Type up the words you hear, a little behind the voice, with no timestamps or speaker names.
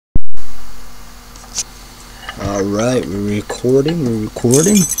Alright, we're recording.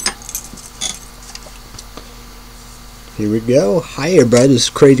 Here we go. Hi everybody, this is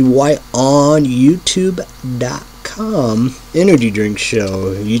Crazy White on YouTube.com. Energy drink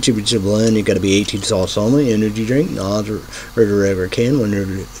show. YouTube is a blend. You gotta be 18 salts only. Energy drink, non-regular can,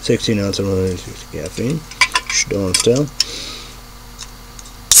 116 ounce and 160 caffeine. Stone still.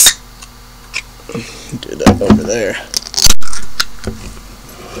 Do that over there.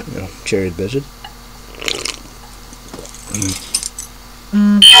 Cherry biscuit.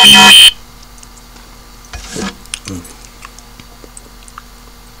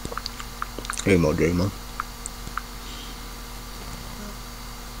 Hey, more drink, man.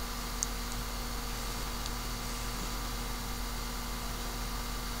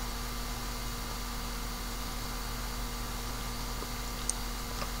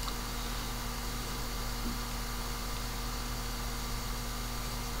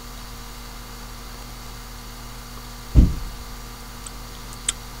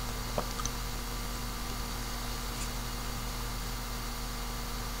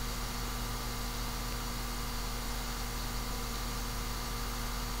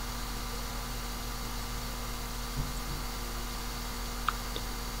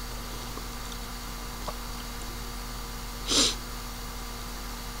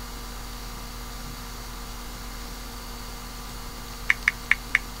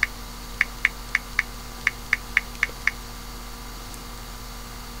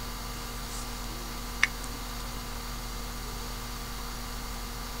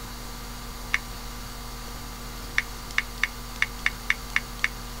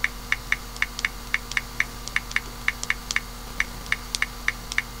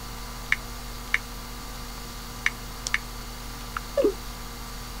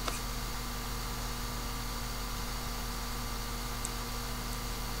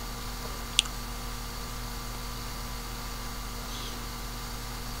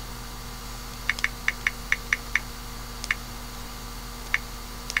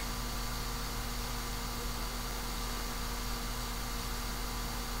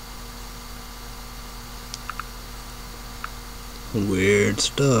 Weird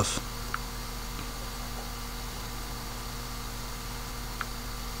stuff.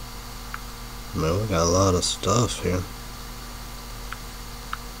 Man, we got a lot of stuff here.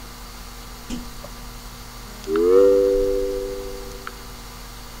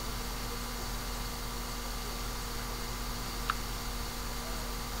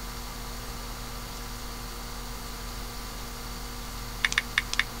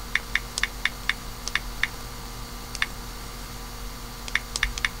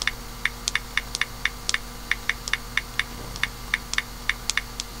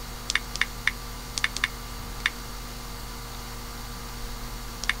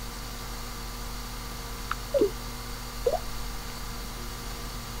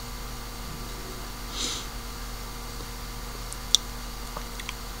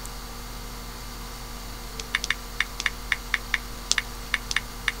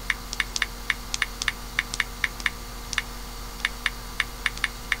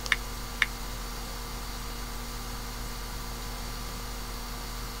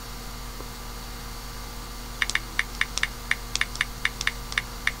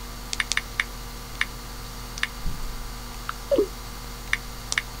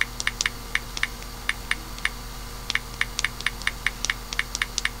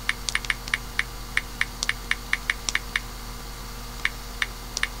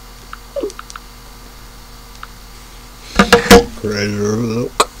 Crazy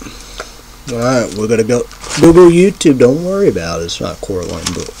look. Alright, we're gonna go Google YouTube. Don't worry about it. It's not a Coraline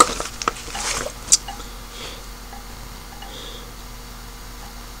book.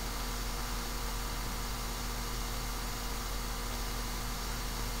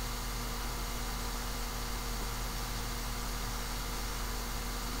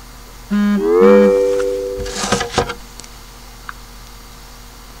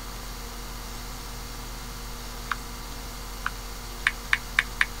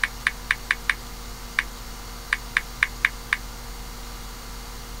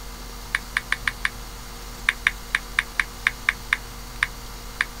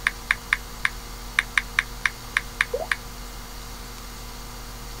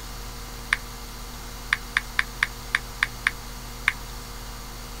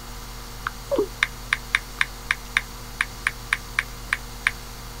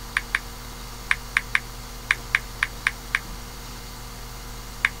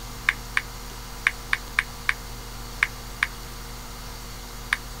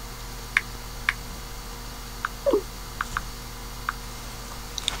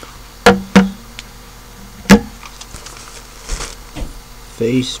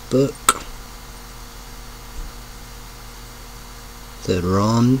 Facebook. Said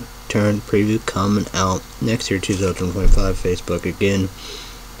Ron turned preview coming out next year 2025. Facebook again.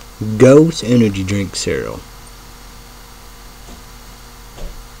 Ghost energy drink cereal.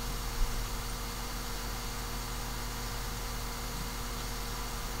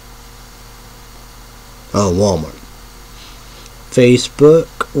 Oh, Walmart.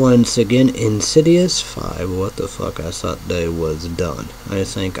 Facebook, once again, Insidious 5. What the fuck, I thought they was done. I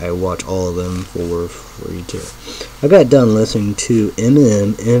think I watched all of them for free too. I got done listening to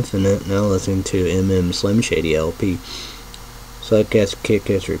MM Infinite, now listening to MM Slim Shady LP. Suckass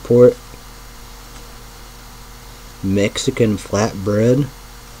Kick-Ass Report. Mexican Flatbread.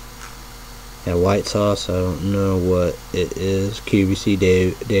 And white sauce, I don't know what it is. QVC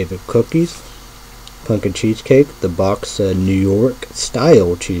David Cookies. Pumpkin cheesecake. The box said New York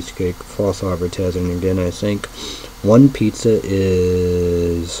style cheesecake. False advertising again, I think. One pizza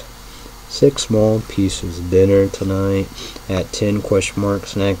is 6 small pieces. Dinner tonight at 10 ?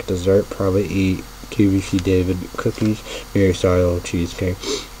 Snack dessert. Probably eat QVC David cookies. New York style cheesecake.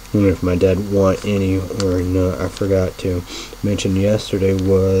 I wonder if my dad want any or not. I forgot to mention yesterday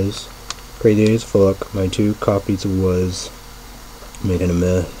was crazy as fuck. My 2 copies was making a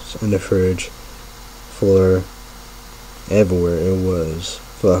mess in the fridge. Floor everywhere. It was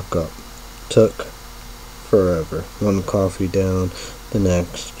fuck up. Took forever. One coffee down, the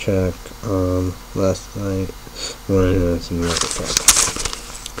next check last night. What the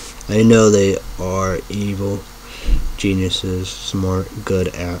fuck. I know they are evil geniuses, smart, good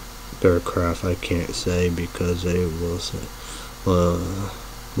at their craft. I can't say because they will say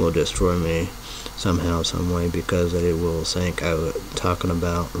will destroy me somehow, some way, because they will think I was talking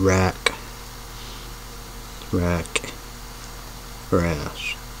about rack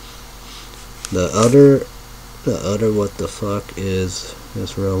brass. The other what the fuck is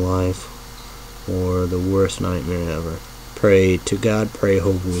this real life or the worst nightmare ever? Pray to God, pray,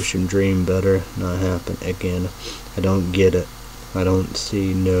 hope, wish, and dream better not happen again. I don't get it. I don't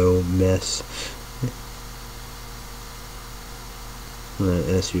see no mess. The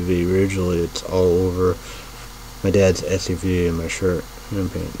SUV, originally it's all over my dad's SUV and my shirt and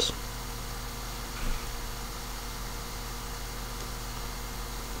pants.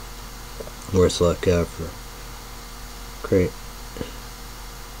 Worst luck ever. Great.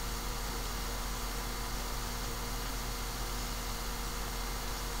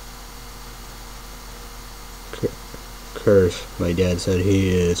 Curse. My dad said he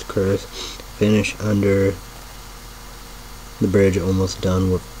is cursed. Finish under the bridge, almost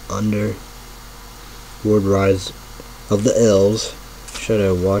done with under. Word rise of the elves. Should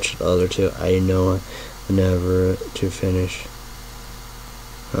I watch the other 2? I know I never to finish.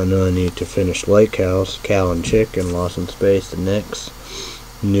 I know I need to finish Lake House, Cow and Chicken, Lost in Space, the next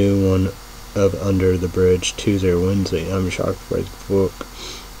new one of Under the Bridge, Tuesday or Wednesday. I'm shocked by the book.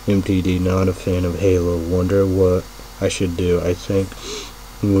 MTD, not a fan of Halo. Wonder what I should do. I think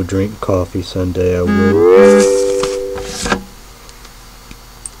we'll drink coffee Sunday. I will.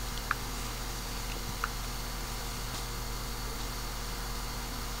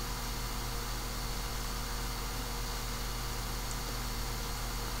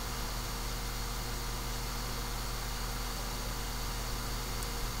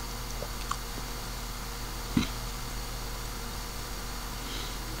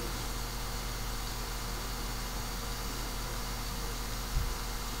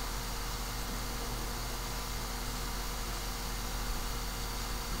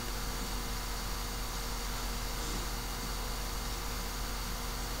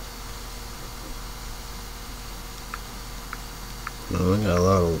 Oh, we got a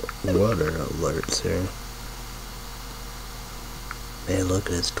lot of water alerts here. Man, look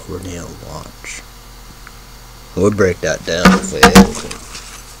at this tornado watch. We'll break that down if we have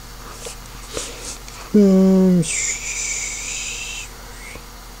to.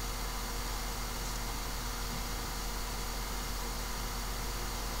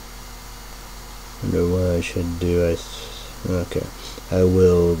 Wonder what I should do. Okay. I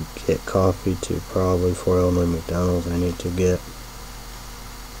will get coffee to probably for Illinois McDonald's. I need to get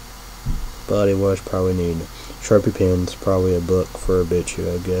body wash, probably need Sharpie pens, probably a book for a bit you,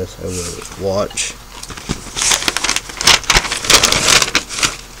 I guess. I will watch.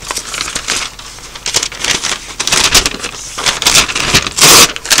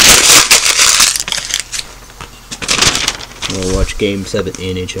 We'll watch Game 7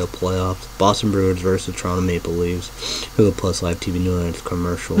 NHL playoffs. Boston Bruins versus Toronto Maple Leafs. Hulu Plus Live TV News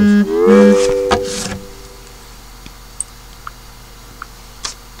commercials.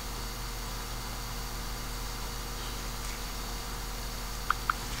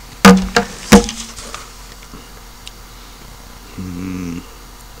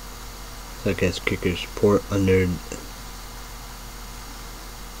 such as kickers port underward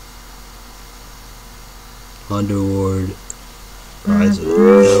rise of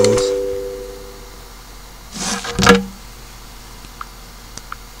hills.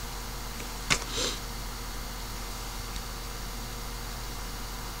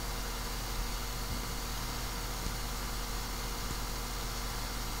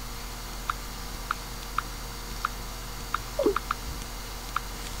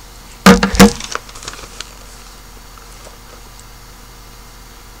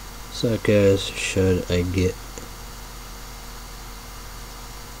 Such as should I get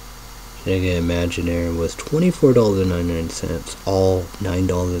Imaginary was $24.99, all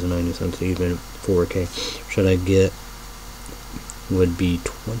 $9.90, even 4K. Should I get would be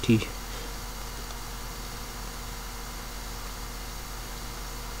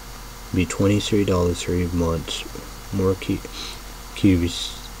 $23 3 months. More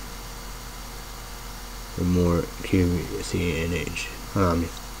QVC or more QVC and age.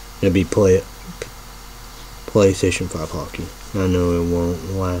 It'll be PlayStation 5 hockey. I know it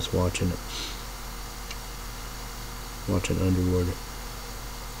won't last watching Underwater.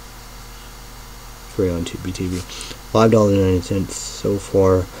 Free on Tubi TV. $5.90 so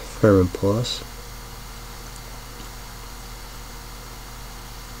far. Herman Plus.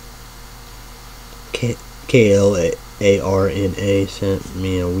 KLARNA sent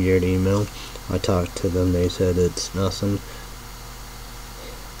me a weird email. I talked to them. They said it's nothing.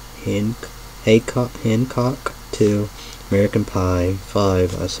 Hancock 2, American Pie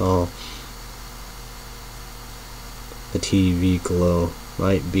 5. I saw the TV glow.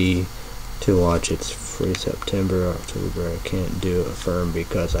 Might be to watch. It's free September, October. I can't do a firm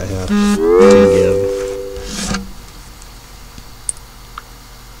because I have to give.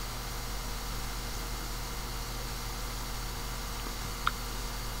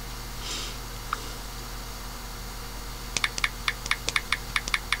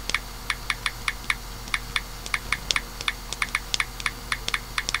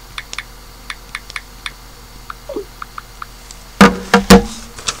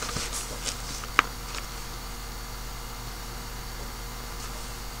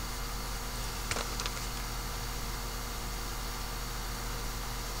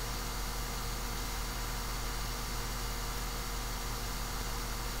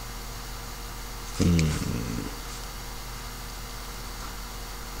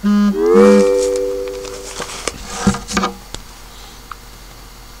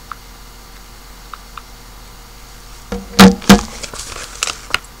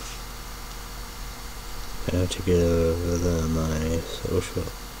 I have to give my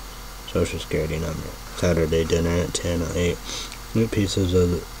social security number. Saturday dinner at 10. I ate 8 pieces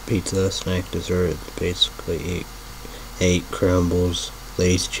of pizza, snack, dessert. Basically ate crumbles,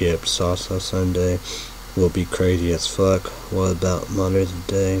 Lay's chips, salsa Sunday. Will be crazy as fuck. What about Mother's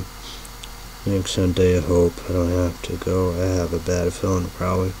Day? Next Sunday, I hope I don't have to go. I have a bad feeling.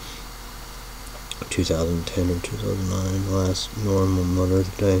 Probably 2010 or 2009, last normal Mother's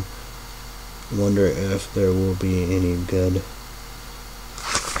Day. Wonder if there will be any good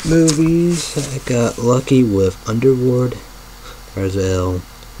movies. I got lucky with Underworld. There's L.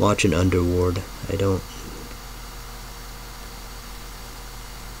 Watching Underworld. I don't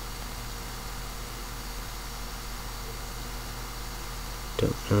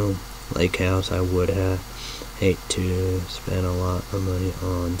know. Lake House. I would hate to spend a lot of money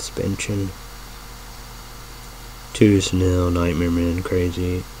on suspension. 2-0. Nightmare Man.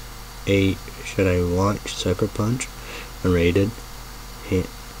 Crazy. 8. Should I watch Sucker Punch? Unrated.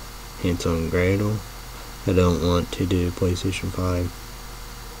 Hansel and Gretel. I don't want to do PlayStation 5.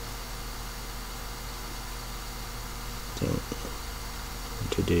 Don't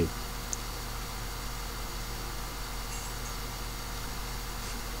want to do.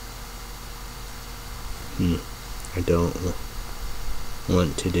 I don't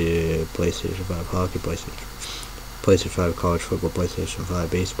want to do PlayStation 5 hockey, PlayStation 5 college football, PlayStation 5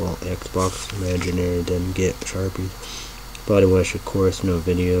 baseball, Xbox, Imaginary, didn't get Sharpies. Body wash, of course, no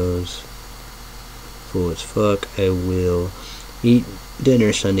videos. Full as fuck. I will eat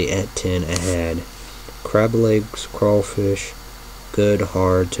dinner Sunday at 10. I had crab legs, crawfish, good,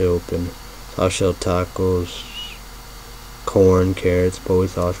 hard to open, soft shell tacos, corn, carrots, boy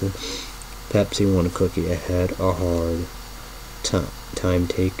sausage, Pepsi, 1 cookie. I had a hard time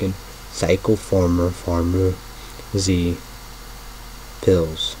taken. Psycho Farmer Z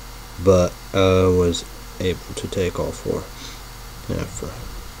pills, but I was able to take all 4 after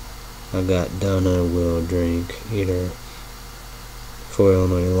I got done. I will drink either 4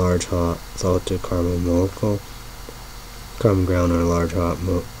 Illinois large hot salted caramel mocha Common ground or large hot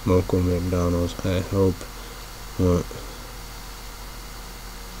mocha McDonald's. I hope what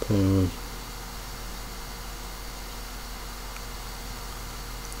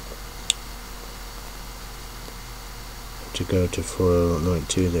to go to 409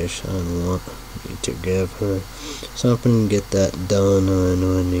 Tuesday. I want me to give her something and get that done. I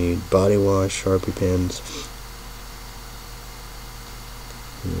know I need body wash, Sharpie pens.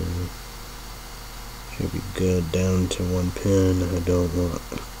 Should be good down to 1 pen. I don't want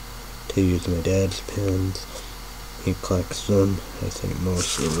to use my dad's pens. He collects them. I think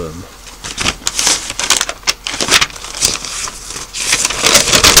most of them.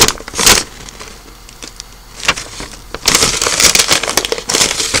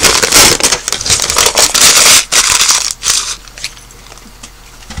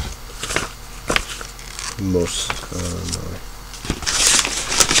 Most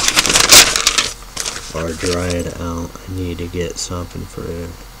are dried out. I need to get something for a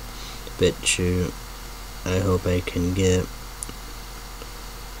BitChute. I hope I can get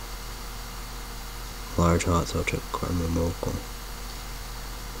large hot salted caramel mocha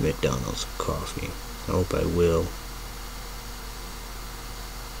McDonald's coffee. I hope I will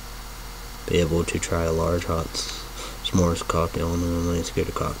be able to try a large hot s'mores coffee on a nice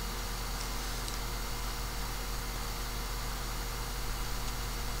good coffee.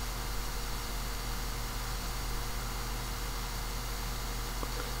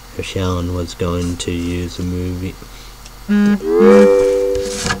 If Shallon was going to use a movie.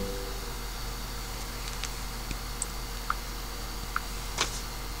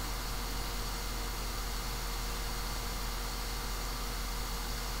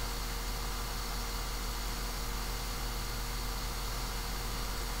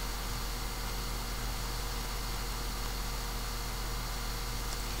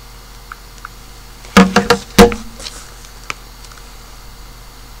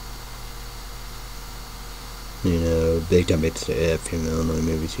 You know, big time it's the female no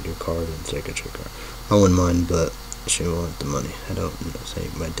movie theater card and signature card. I wouldn't mind, but she wants the money. I don't say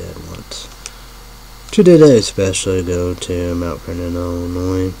my dad wants to today, especially go to Mount Vernon,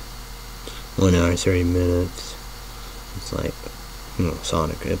 Illinois. 1 hour 30 minutes. It's like, you know,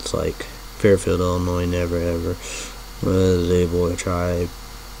 Sonic. It's like Fairfield, Illinois. Never ever was able to try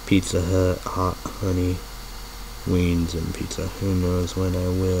Pizza Hut, hot honey wings and pizza. Who knows when I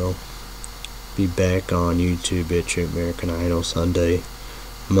will. Be back on YouTube, BitChute, American Idol, Sunday,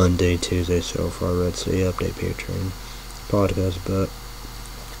 Monday, Tuesday, so far, Red City Update, Patreon, podcast, but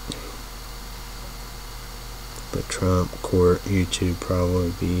Trump court, YouTube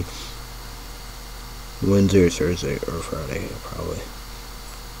probably be Wednesday or Thursday or Friday, probably.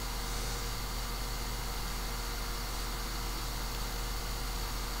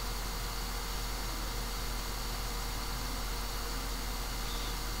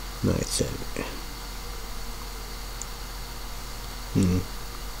 Nice.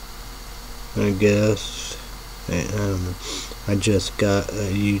 I guess I don't know. I just got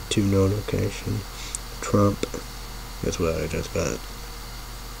a YouTube notification. Trump. Guess what? I just got a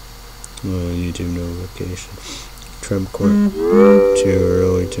YouTube notification. Trump court. Too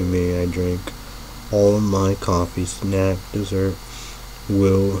early to me. I drink all of my coffee, snack, dessert.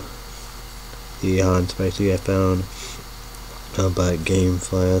 Will the hot and spicy I found by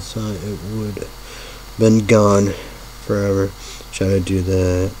GameFly. I thought it would been gone forever. Trying to do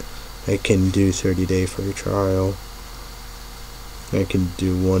that. I can do 30-day free trial. I can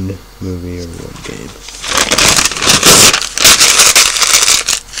do 1 movie or 1 game.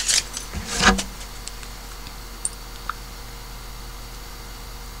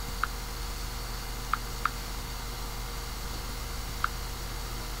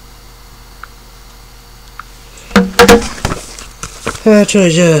 Actually,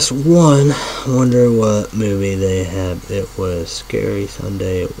 just 1. Wonder what movie they have. It was Scary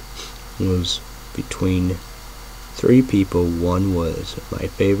Sunday. It was between 3 people. 1 was my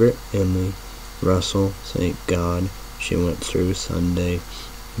favorite, Emily Russell. Thank God she went through Sunday.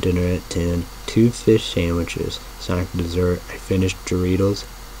 Dinner at 10. 2 fish sandwiches. Snack dessert. I finished Doritos.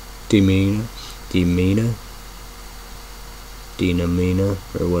 Dinamina,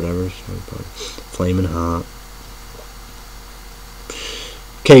 or whatever. Flamin' Hot.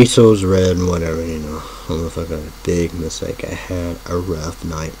 Queso's red and whatever, you know. I don't know if I got a big mistake. I had a rough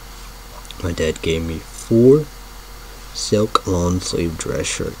night. My dad gave me 4 silk long sleeve dress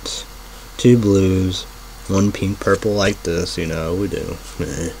shirts. 2 blues, 1 pink, purple like this, you know, we do.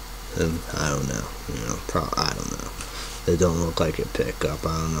 And I don't know, you know, I don't know. They don't look like a pickup,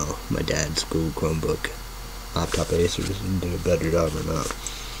 I don't know. My dad's school Chromebook laptop Asus did a better job or not.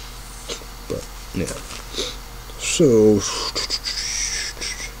 But, yeah. So,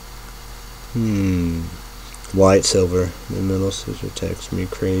 white, silver. The middle sister texts me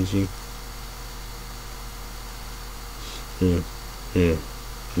crazy.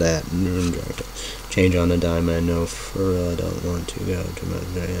 That. Change on the dime. I know for real I don't want to go to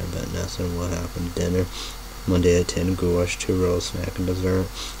Monday, but nothing will happen. Dinner. Monday at 10, gouache, 2 rolls, snack, and dessert.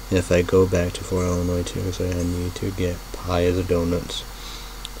 If I go back to Fort Illinois Tuesday, I need to get pies or donuts.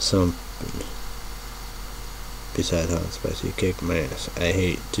 Something besides hot and spicy kick my ass. I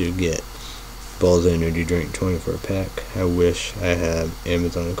hate to get Balls Energy drink 20 for a pack. I wish I had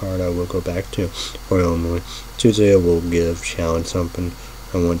Amazon card. I will go back to Fort Illinois Tuesday. I will give Challenge something.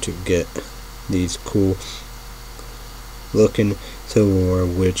 I want to get these cool looking silverware,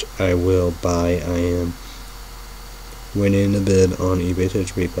 which I will buy. I am winning the bid on eBay to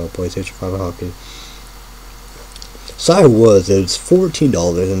about PlayStation 5 hockey. So I was, it's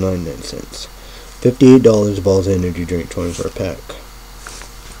 $14.99. $58 Balls Energy drink 20 for a pack.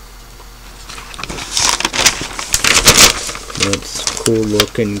 That's cool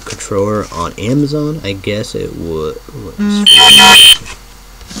looking controller on Amazon. I guess it would.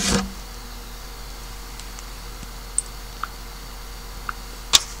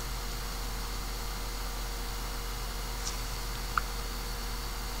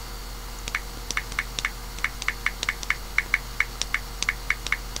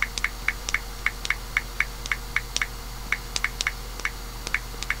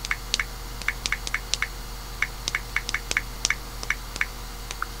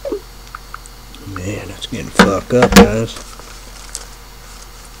 Man, that's getting fucked up, guys.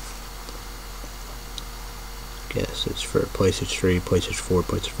 Guess it's for PlayStation 3, PlayStation 4,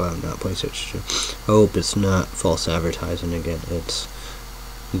 PlayStation 5, not PlayStation 2. I hope it's not false advertising again. It's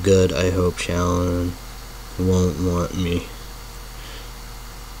good. I hope Shalyn won't want me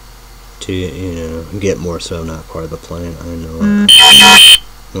to, get more so not part of the plan. I know I'm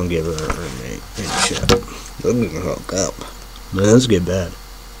gonna give her a roommate and shit. They're gonna hook up. Man, let's get bad.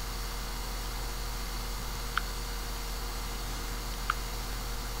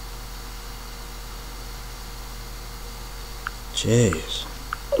 Jeez.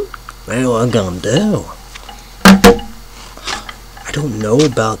 Man, what I'm gonna do? I don't know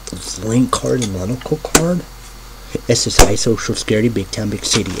about the link card and medical card. SSI, Social Security, Big Town, Big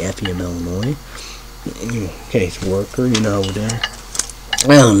City, FEM, Illinois. Case worker, you know what I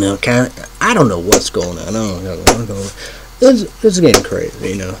don't know, I don't know what's going on. I don't know. It's getting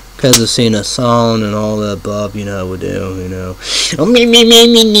crazy, because of seeing a song and all the above, you know what we do, Oh, me,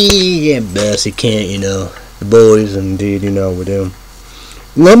 yeah, best you can't, the boys, indeed, you know what we do.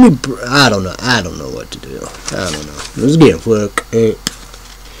 I don't know what to do. I don't know. It's getting fucked up.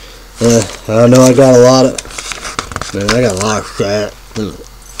 I know I got a lot of shit.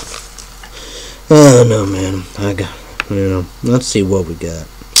 Oh no, man. I got, let's see what we got.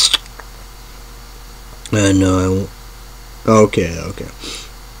 I know I won't. Okay.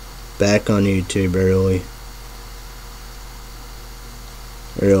 Back on YouTube early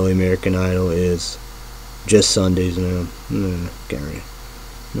American Idol is just Sundays now. Gary.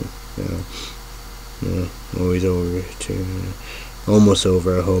 Always over to almost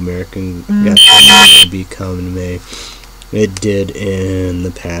over. A whole American got to be coming May. It did in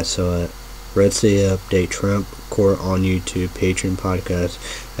the past. So Red City Update, Trump Court on YouTube, Patreon podcast.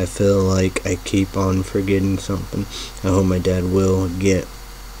 I feel like I keep on forgetting something. I hope my dad will get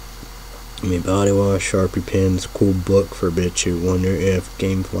me body wash, Sharpie pens, cool book for BitChute. Wonder if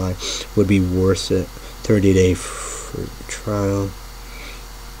Gamefly would be worth it. 30-day free trial.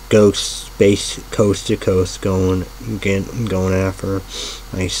 Ghost Space Coast to Coast going after.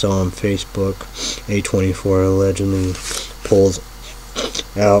 I saw on Facebook A24 allegedly pulls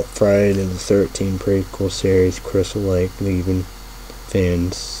out Friday the 13th prequel series. Crystal Lake leaving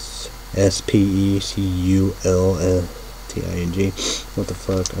fans SPECULTING. What the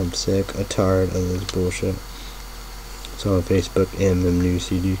fuck? I'm sick. I'm tired of this bullshit. So on Facebook, MM new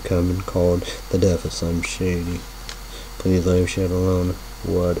CD coming called The Death of Slim Shady. Please leave shit alone.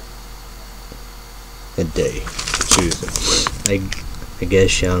 What a day. Tuesday. I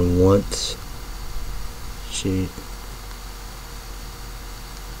guess Sean wants.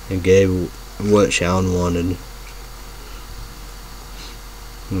 I gave what Sean wanted.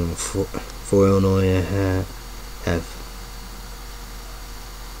 For Illinois, I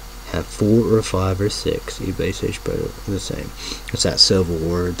have 4 or 5 or 6. eBay says better the same. It's that Civil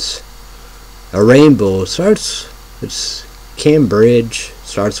Words. A rainbow starts. It's Cambridge.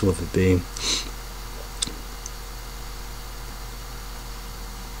 Starts with a B.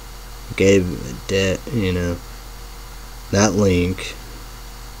 Gave that, that link.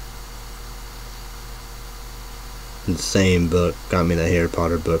 Insane book. Got me the Harry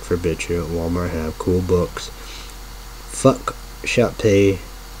Potter book for BitChute at Walmart. Have cool books. Fuck Shop Pay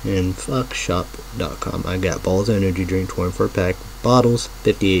and fuckshop.com. I got Balls Energy Drink 24 pack bottles,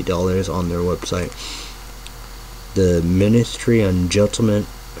 $58 on their website. The Ministry on Gentleman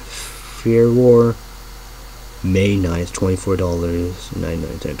Fear War, May 9th,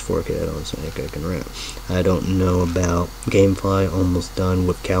 $24.99 4K. I don't think I can rap. I don't know about Gamefly. Almost done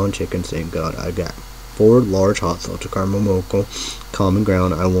with cow and chicken. Thank God. I got 4 large hot salted caramel mocha. Common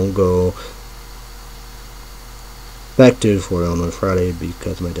Ground. I won't go back to Florida on Friday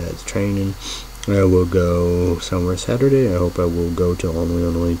because my dad's training. I will go somewhere Saturday. I hope I will go to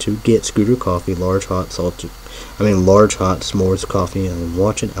Only to get Scooter Coffee, large hot s'mores coffee. I'm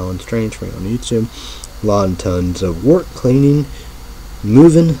watching Alan Strange for on YouTube. A lot and tons of work, cleaning,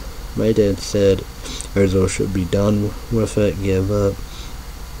 moving. My dad said Arizona should be done with it, give up,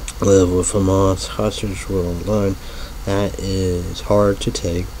 live with Hamas, hostage world online. That is hard to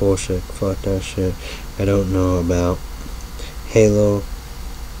take. Bullshit. Fuck that shit. I don't know about Halo,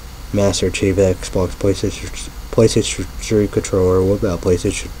 Master Chief, Xbox, PlayStation 3 controller. What about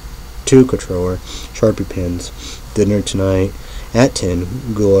PlayStation 2 controller? Sharpie pens. Dinner tonight at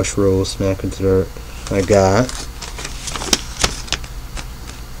 10. Goulash rolls, snack and dessert. I got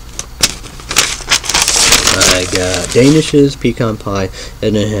Danishes, pecan pie,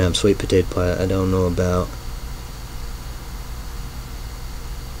 and then have sweet potato pie. I don't know about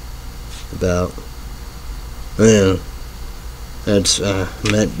yeah, that's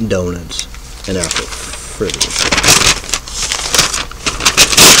meant donuts and apple fritters.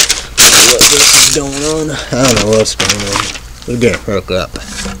 What is going on? I don't know what's going on. We're gonna hook up.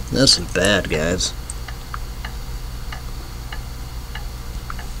 This is bad, guys.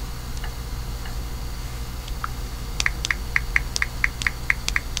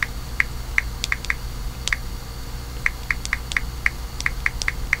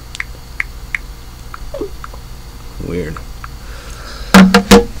 Weird.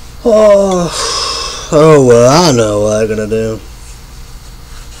 Oh well, I know what I'm gonna do.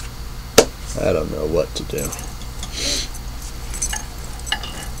 I don't know what to do.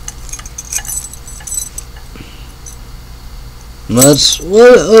 Let's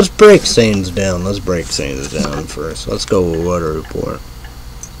break things down. Let's break things down first. Let's go with weather report.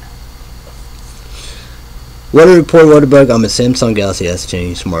 Weather report, weather bug. I'm a Samsung Galaxy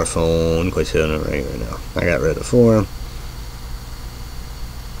S10 smartphone. Quite sitting right now. I got rid of 4.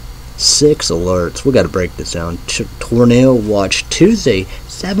 6 alerts. We got to break this down. Tornado watch Tuesday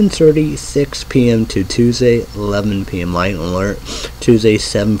 7:36 p.m. to Tuesday 11 p.m. Light alert Tuesday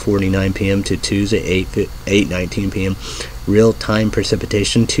 7:49 p.m. to Tuesday 8:19 p.m. Real time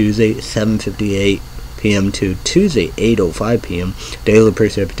precipitation Tuesday 7:58 p.m. to Tuesday 8:05 p.m. Daily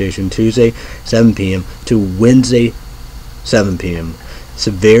precipitation Tuesday 7 p.m. to Wednesday 7 p.m.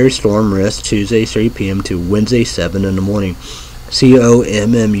 Severe storm risk Tuesday 3 p.m. to Wednesday 7 in the morning.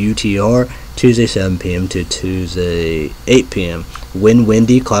 COMMUTR Tuesday 7 p.m. to Tuesday 8 p.m. Wind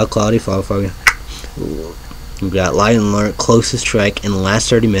windy, cloudy, fog. We got light alert, closest strike in the last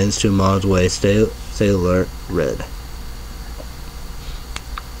 30 minutes, 2 miles away. Stay alert, red.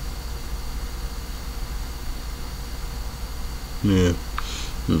 Yeah,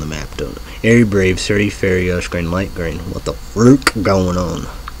 the map don't. Airy Brave, 30 Fairy, green, light green. What the fruit going on?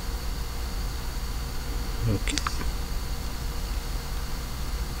 Okay.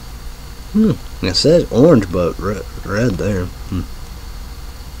 It says orange, but red there.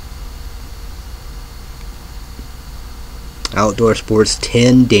 Outdoor sports,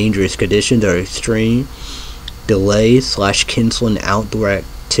 10 dangerous conditions are extreme. Delay / canceling outdoor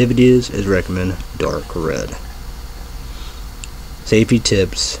activities is recommended. Dark red. Safety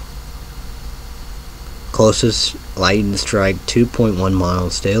tips. Closest lightning strike 2.1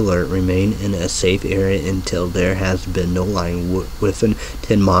 miles. Stay alert. Remain in a safe area until there has been no lightning within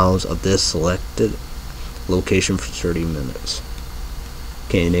 10 miles of this selected location for 30 minutes.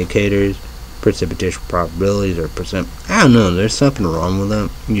 Okay, indicators. Precipitation probabilities are percent. I don't know. There's something wrong with that.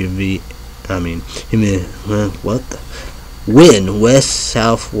 What the? Wind west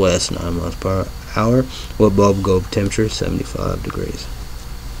southwest 9 miles per hour. What bulb go temperature 75 degrees.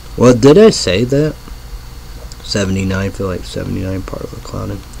 Well, did I say that? 79, feel like 79, part of the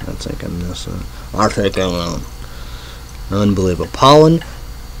clouding. I think I'm missing. I think I'm wrong. Unbelievable. Pollen,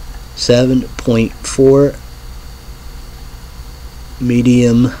 7.4,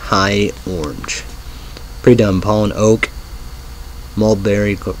 medium, high orange. Pre-done pollen, oak,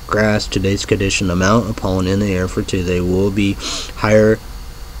 mulberry, grass. Today's condition, amount of pollen in the air for Tuesday will be higher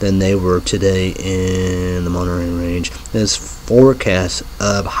than they were today in the Monterey Range. This forecast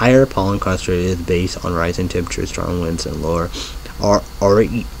of higher pollen concentration is based on rising temperatures, strong winds, and lower RELATBE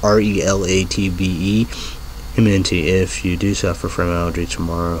humidity. If you do suffer from allergies,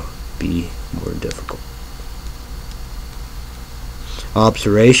 tomorrow be more difficult.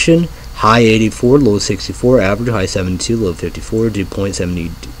 Observation: high 84, low 64, average high 72, low 54, dew point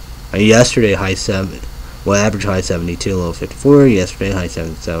 70. Yesterday high 7, well, average high 72, low 54. Yesterday high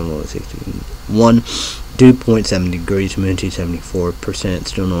 77, low 61. Dew point 70 degrees, humidity 74%.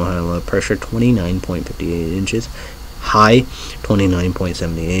 Still no high low pressure 29.58 inches. High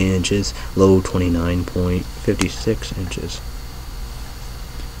 29.78 inches, low 29.56 inches.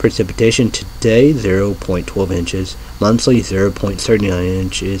 Precipitation today 0.12 inches, monthly 0.39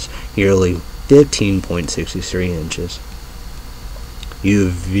 inches, yearly 15.63 inches.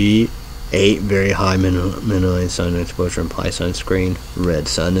 UV 8, very high minimized sun exposure, apply sunscreen. Red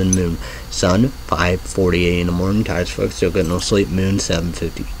sun and moon. Sun 5:48 in the morning, tired as fuck, still getting no sleep. Moon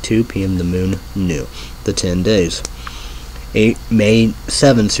 7:52 p.m. the moon new. The 10 days. May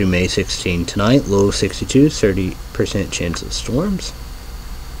 7 through May 16. Tonight, low 62, 30% chance of storms.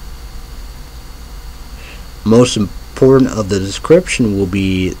 Most important of the description will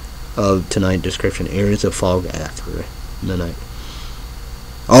be of tonight description: areas of fog after midnight.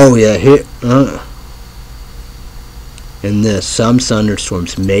 Oh yeah, here in this, some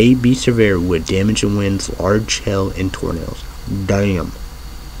thunderstorms may be severe with damage and winds, large hail, and tornadoes. Damn,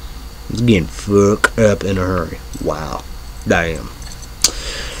 it's getting fucked up in a hurry. Wow, damn.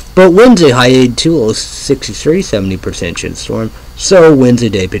 But Wednesday, high 82, low 63, 70% chance of storm. So Wednesday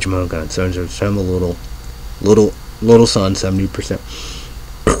day, pitch Mocha, some little sun, 70%.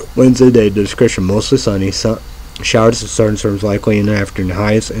 Wednesday day description: mostly sunny, showers and thunderstorms likely in the afternoon,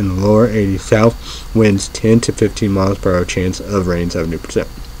 highs in the lower 80s, south winds 10 to 15 miles per hour, chance of rain 70%.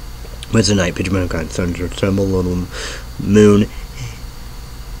 Wednesday night, pitch Mocha, thunderstorms, little moon,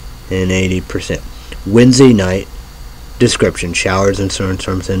 and 80%. Wednesday night description: showers and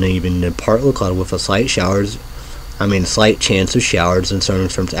thunderstorms and even partly cloud with a slight chance of showers and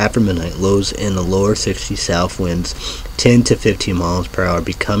thunderstorms after midnight. Lows in the lower 60s, south winds 10 to 15 miles per hour,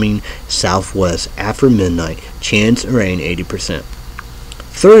 becoming southwest after midnight. Chance of rain 80%.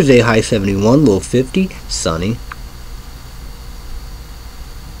 Thursday, high 71, low 50, sunny.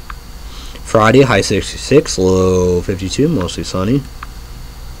 Friday, high 66, low 52, mostly sunny.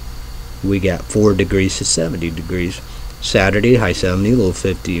 We got 4 degrees to 70 degrees. Saturday, high 70, low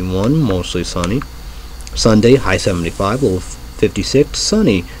 51, mostly sunny. Sunday, high 75, low 56,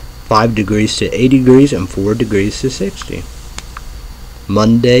 sunny. 5 degrees to 80 degrees and 4 degrees to 60.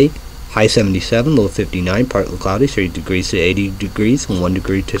 Monday, high 77, low 59, partly cloudy, 3 degrees to 80 degrees and 1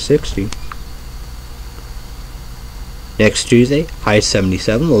 degree to 60. Next Tuesday, high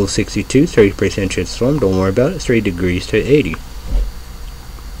 77, low 62, 30% chance of storm, don't worry about it, 3 degrees to 80.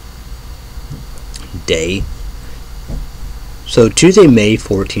 Day. So Tuesday, May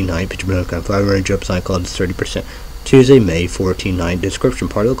 14 night, pitch black, 5 range upside clouds 30%. Tuesday, May 14 night, description: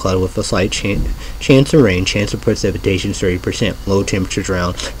 partly cloud with a slight chance of rain, chance of precipitation 30%. Low temperatures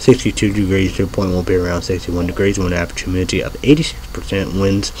around 62 degrees, dew point will be around 61 degrees, with an average humidity of 86%.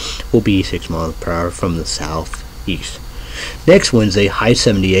 Winds will be 6 miles per hour from the southeast. Next Wednesday, high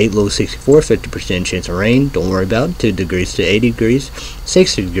 78, low 64, 50% chance of rain, don't worry about it, 2 degrees to 80 degrees,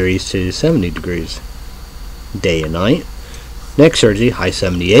 60 degrees to 70 degrees. Day and night. Next Thursday, high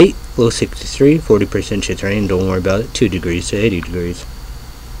 78, low 63, 40% chance of rain, don't worry about it, 2 degrees to 80 degrees.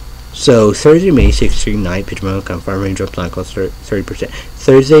 So Thursday, May 16 night, pitch mode, confirm range up, sun clouds 30%.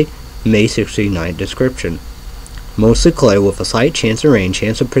 Thursday, May 16 night, description: mostly cloudy with a slight chance of rain,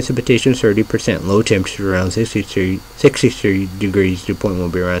 chance of precipitation 30%. Low temperature around 63 degrees, dew point will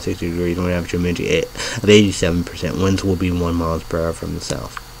be around 60 degrees, with an average humidity of 87%. Winds will be 1 miles per hour from the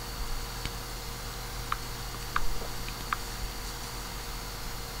south.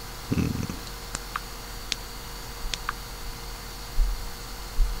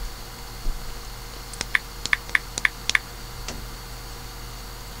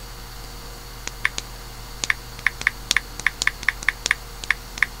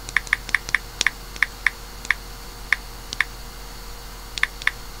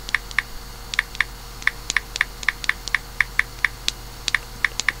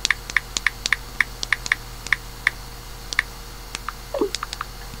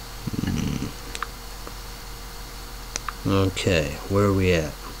 Okay, where are we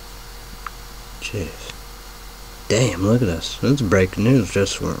at? Jeez. Damn, look at this. That's breaking news.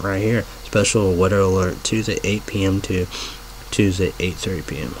 Just went right here. Special weather alert Tuesday 8 p.m. to Tuesday 8:30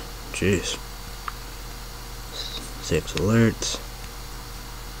 p.m. Jeez. 6 alerts.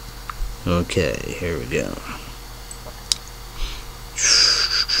 Okay, here we go.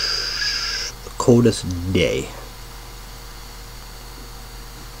 Coldest day.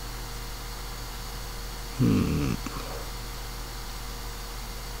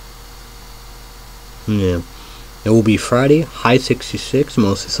 Yeah. It will be Friday, high 66,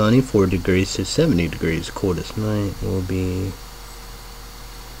 mostly sunny, 4 degrees to 70 degrees. Coldest night will be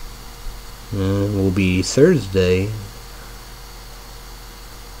Thursday,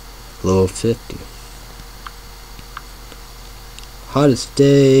 low of 50. Hottest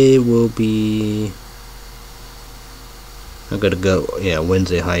day will be, I'm gonna go,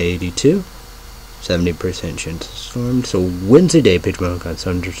 Wednesday, high 82, 70% chance of storm. So Wednesday day, pitch black on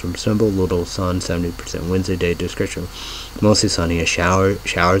thunderstorm symbol, little sun, 70%. Wednesday day description, mostly sunny,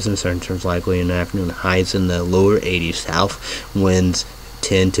 showers and thunderstorms likely in the afternoon. Highs in the lower 80s, south winds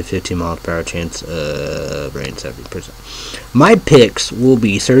 10 to 15 miles per hour, chance of rain 70%. My picks will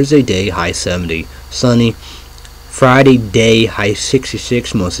be Thursday day, high 70, sunny. Friday day, high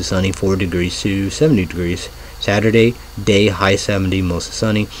 66, mostly sunny, 4 degrees to 70 degrees. Saturday day, high 70, mostly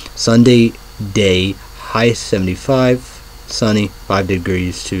sunny. Sunday day, high 75, sunny, 5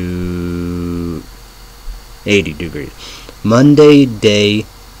 degrees to 80 degrees. Monday day,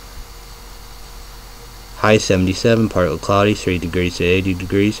 high 77, partly cloudy, 3 degrees to 80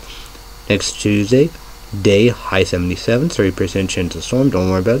 degrees. Next Tuesday day, high 77, 30% chance of storm, don't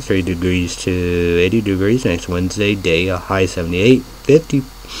worry about it, 3 degrees to 80 degrees. Next Wednesday day, a high 78,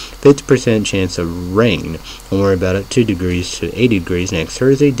 50% chance of rain, don't worry about it, 2 degrees to 80 degrees. Next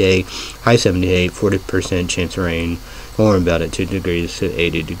Thursday day, high 78, 40% chance of rain, don't worry about it, 2 degrees to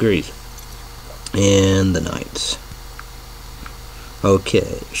 80 degrees. And the nights.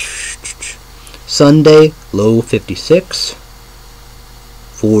 Okay. Sunday, low 56,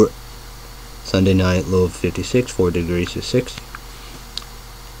 Sunday night, low of 56, 4 degrees to 60.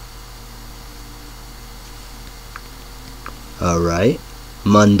 Alright.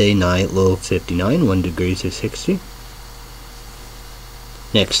 Monday night, low of 59, 1 degrees to 60.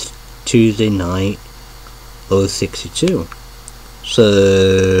 Next Tuesday night, low of 62.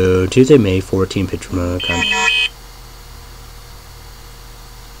 So Tuesday, May 14, pitch black.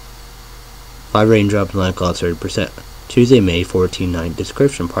 5 raindrops, 9 clouds, 30%. Tuesday, May 14, night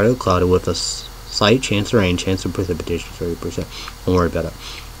description. Partly cloudy with a slight chance of rain, chance of precipitation 30%. Don't worry about it.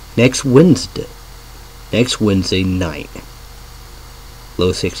 Next Wednesday night,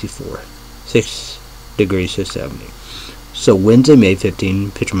 low 64, 6 degrees to 70. So Wednesday, May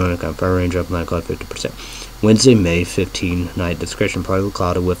 15, pitch black, 5 raindrops, 9 clouds, 50%. Wednesday, May 15, night description. Partly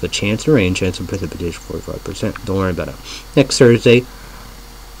cloudy with a chance of rain, chance of precipitation 45%. Don't worry about it. Next Thursday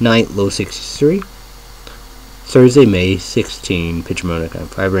night, low 63. Thursday, May 16, pitch black,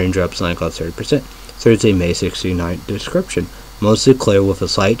 5 raindrops, 9 clouds, 30%. Thursday, May 16, night description. Mostly clear with a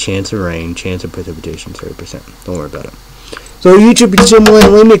slight chance of rain, chance of precipitation 30%. Don't worry about it. So YouTube channel,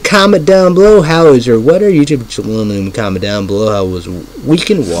 leave me a comment down below. How is your weather? YouTube channel, leave me a comment down below. How was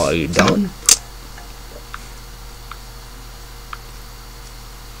weekend? What are you doing?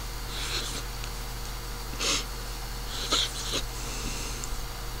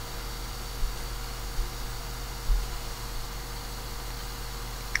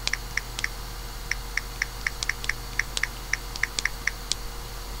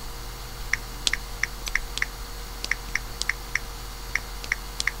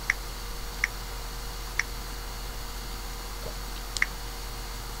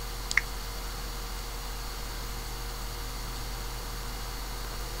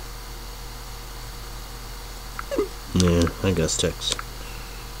 Yeah, I guess text.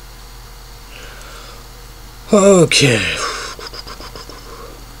 Okay.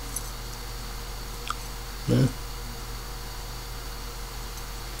 Yeah.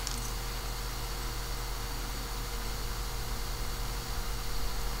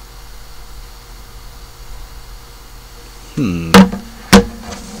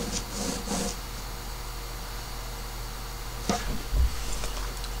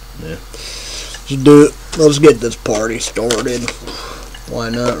 Yeah. Let's do it. Let's get this party started. Why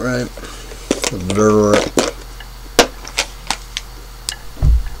not, right? Let's do it.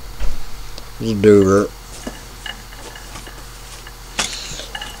 Let's do it.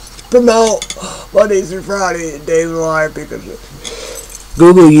 Promote Monday through Friday, days of life, because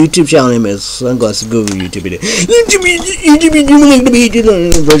Google YouTube channel name is Sunglasses Google YouTube video. YouTube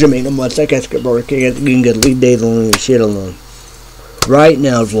version make them watch that get work. You can get lead days alone shit alone. Right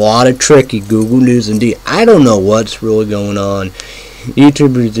now, there's a lot of tricky Google News indeed. I don't know what's really going on.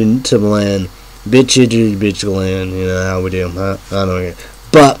 YouTubers into land, bitch land. You know how we do. I don't know.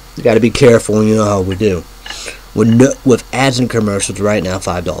 But you got to be careful. You know how we do. with ads and commercials right now,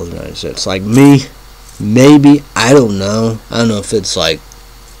 $5.90. Like me, maybe, I don't know if it's like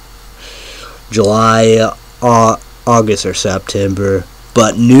July, August, or September.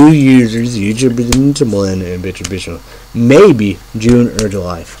 But new users, YouTube and Timbaland and Bitch, maybe June or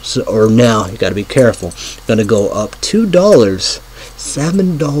July. So, or now, you gotta be careful. Gonna go up $2,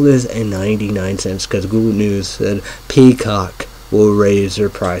 $7.99, because Google News said Peacock will raise their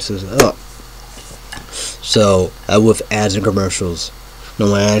prices up. So, with ads and commercials. No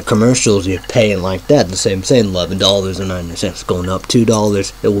matter commercials, you're paying like that. The same thing, $11.90. Going up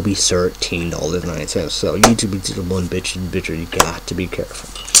 $2, it will be $13.90. So, YouTube is the one bitch, you got to be careful.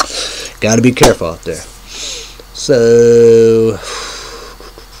 Gotta be careful out there. So,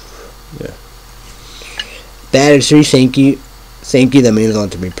 yeah. Battery, thank you. That means a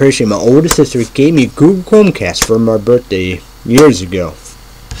lot to me. Appreciate my older sister gave me a Google Chromecast for my birthday years ago.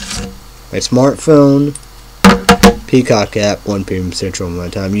 My smartphone, Peacock app, 1 p.m. Central my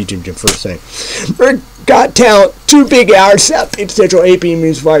time. YouTube Jim first thing. Got Talent, 2 big hours, 7 p.m. Central, 8 p.m.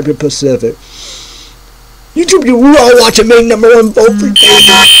 means 5 p.m. Pacific. YouTube, we all watch it, make #1 vote for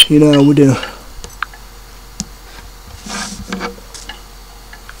David. You know, we do.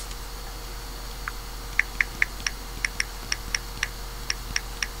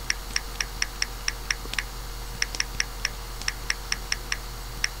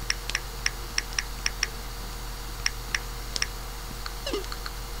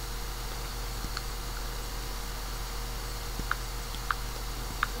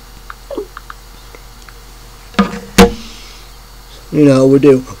 You know, we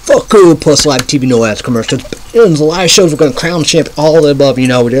do. Fuck Google Plus Live TV, no ads, commercials. And the live shows, we're going to crown champ, all the above. You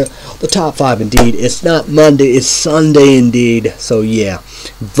know, we do. The top 5 indeed. It's not Monday, it's Sunday indeed. So, yeah.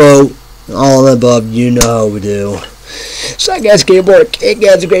 Vote. All the above. You know how we do. So, guys, Skateboard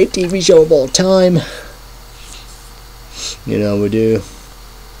Kick-Ass, a great TV show of all time. You know, we do.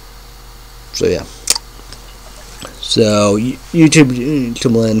 So, yeah. So, YouTube,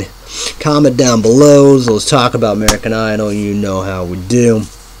 Timbaland. Comment down below. So let's talk about American Idol. You know how we do.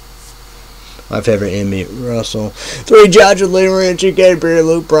 My favorite inmate, Russell. 3 judges, Lee Ritchie, Gabriel,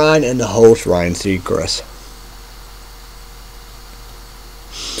 Luke Bryan, and the host, Ryan Seacrest.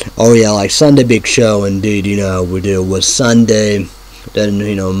 Oh yeah, like Sunday big show indeed. You know how we do. Was Sunday, then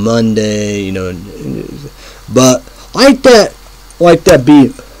Monday. But like that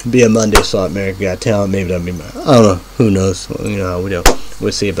be a Monday slot. American Got Talent. Maybe that'd be. I don't know. Who knows? You know how we do.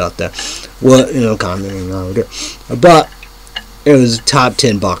 We'll see about that. What comment on it. But it was top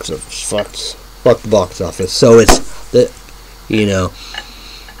 10 box office. Fuck the box office. So it's the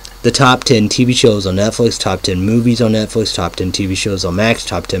top 10 TV shows on Netflix, top 10 movies on Netflix, top 10 TV shows on Max,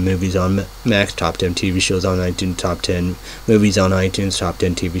 top 10 movies on Max, top 10 TV shows on iTunes, top 10 movies on iTunes, top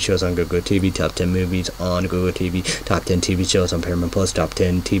 10 TV shows on Google TV, top 10 movies on Google TV, top 10 TV shows on Paramount Plus, top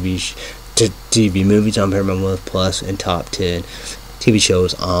 10 TV movies on Paramount Plus, and top 10 TV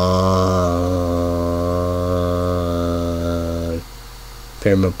shows on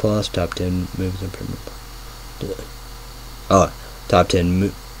Paramount Plus, top 10 movies on Paramount Plus. Oh, top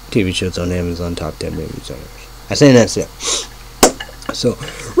 10 TV shows on Amazon, top 10 movies on Amazon. I say that's it. So,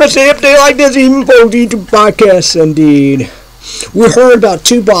 let's say update like this, even for YouTube podcasts, indeed. We heard about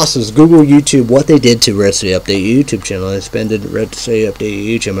 2 bosses, Google, YouTube, what they did to Red State Update YouTube channel. They suspended Red State Update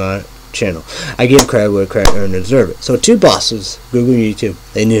YouTube channel. I give credit where credit earned and deserve it. So 2 bosses, Google and YouTube,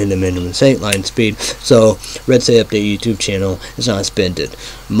 they knew the minimum state line speed. So Red State Update YouTube channel is not suspended.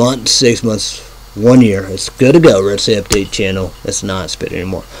 6 months, 1 year, it's good to go. Red State Update channel, it's not suspended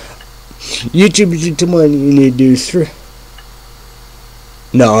anymore. YouTube, you need to do 3.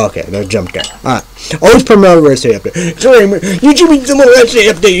 No, okay, that jumped out. Alright. Always promote Red State Update. YouTube, Red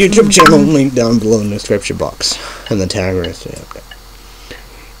State Update YouTube channel, link down below in the description box. And the tag Red State Update.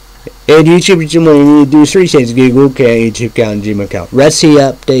 And YouTube, you need to do 3 things. Google account, YouTube account, and Gmail account. Red State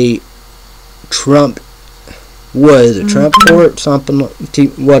Update, Trump, what is it? Trump Court, something,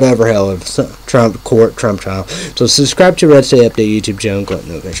 whatever hell, Trump Court, Trump trial. So subscribe to Red State Update YouTube channel, click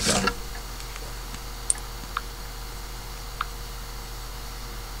notification bell.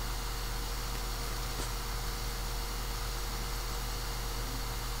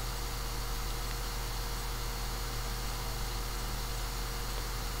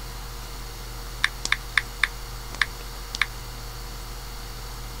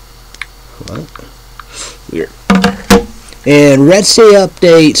 Weird. And Red State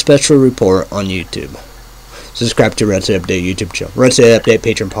Update special report on YouTube. Subscribe to Red State Update YouTube channel. Red State Update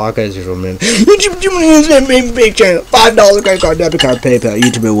Patreon podcast. YouTube is that big channel. $5 credit card, debit card, PayPal.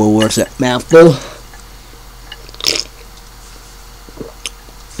 YouTube will work that mouthful.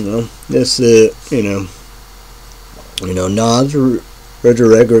 This You know, Nas, Roger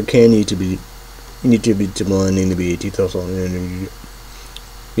Regular can need to be demanding to be 2000 energy.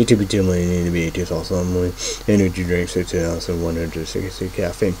 Need to be demanding to be 2000 energy drinks, 6,160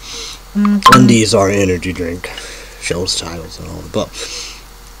 caffeine. And these are energy drink shows titles and all,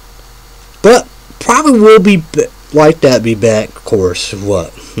 but probably will be like that. Be back, of course.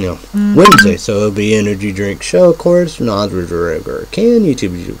 What Wednesday, so it'll be energy drink show, of course. Nas, Roger Regular can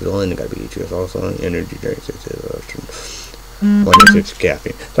YouTube only gotta be 2000 energy drinks, 160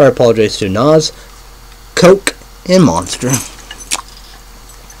 caffeine. So I apologize to Nas, Coke, and Monster.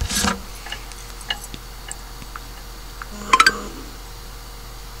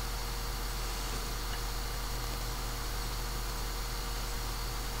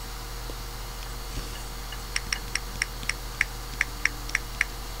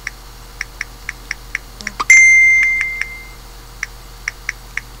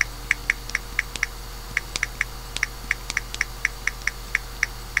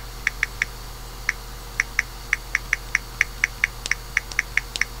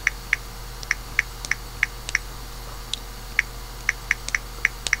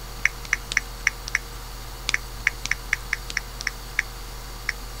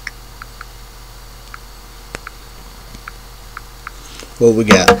 What we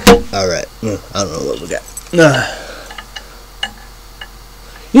got? Alright. I don't know what we got.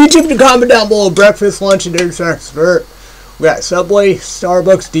 YouTube to comment down below. Breakfast, lunch, and dinner snacks. We got Subway,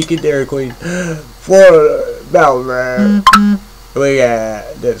 Starbucks, Deacon, Dairy Queen. Florida, Belgrade. We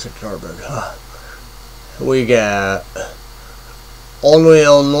got this Starbucks. We got Only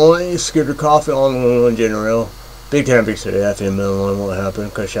Illinois, Scooter Coffee, Only Illinois General. Big Time Big City, FM Illinois won't happen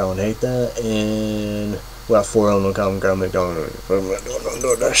because y'all hate that. And we got 4 Illinois Common Ground McDonald's. Whoop.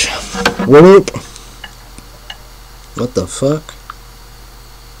 What the fuck?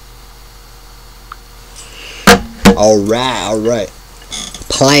 Alright.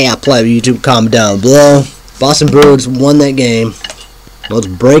 Play YouTube, comment down below. Boston Bruins won that game. Let's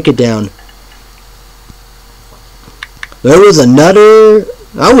break it down. There was another,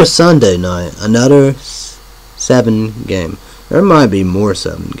 that was Sunday night, another 7 game. There might be more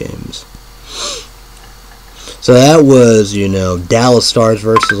 7 games. So that was, Dallas Stars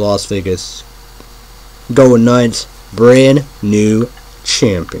versus Las Vegas Golden Knights, brand new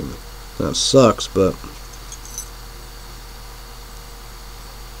champion. That sucks, but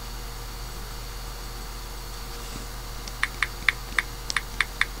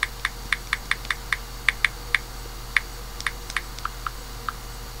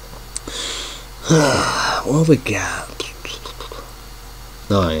what we got?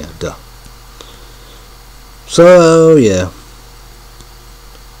 Oh yeah, duh. So yeah.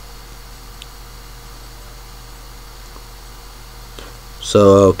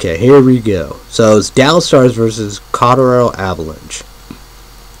 So okay, here we go. So it's Dallas Stars versus Colorado Avalanche.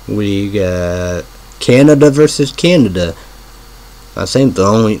 We got Canada versus Canada. I think the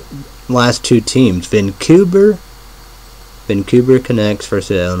only last 2 teams. Vancouver Canucks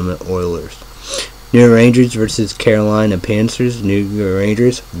versus Edmonton Oilers. New York Rangers versus Carolina Panthers. New York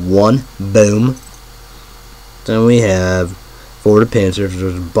Rangers won. Boom. Then we have Florida Panthers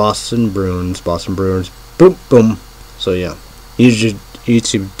versus Boston Bruins. Boston Bruins. Boom, boom. So yeah,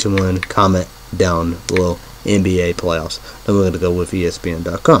 YouTube to win. Comment down below. NBA playoffs. Then we're gonna go with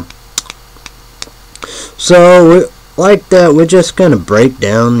ESPN.com. So like that, we're just gonna break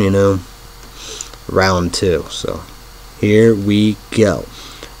down, round 2. So here we go.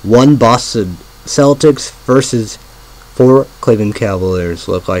 1 Boston Celtics versus 4 Cleveland Cavaliers.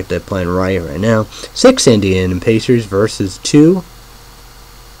 Look like they're playing right now. 6 Indiana Pacers versus 2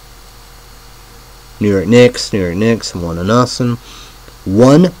 New York Knicks. 1-0.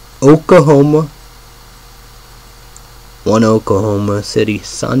 1 Oklahoma City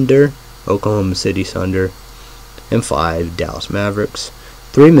Thunder. And 5 Dallas Mavericks.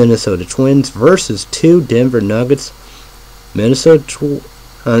 3 Minnesota Twins versus 2 Denver Nuggets. Minnesota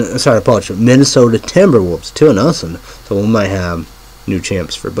Timberwolves 2-0. So we might have new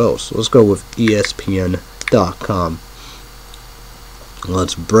champs for both. So let's go with ESPN.com.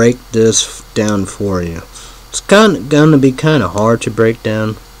 Let's break this down for you. It's gonna be kind of hard to break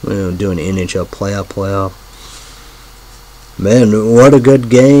down. Doing NHL playoff. Man, what a good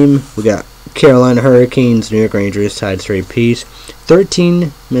game. We got Carolina Hurricanes, New York Rangers tied 3 apiece.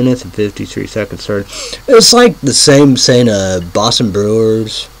 13 minutes and 53 seconds started. It's like the same saying Boston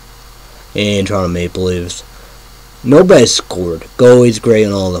Brewers and Toronto Maple Leafs. Nobody scored. Goalies great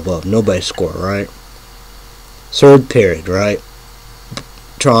and all above. Nobody scored, right? 3rd period, right?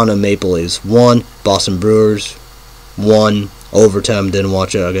 Toronto Maple Leafs 1. Boston Brewers 1. Overtime, didn't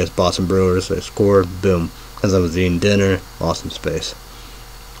watch it. I guess Boston Brewers, they scored. Boom. as I was eating dinner. Lost some space.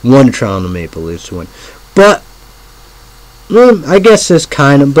 One Toronto Maple Leafs to win. But I guess this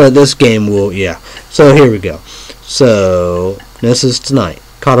but this game will, yeah. So here we go. So this is tonight.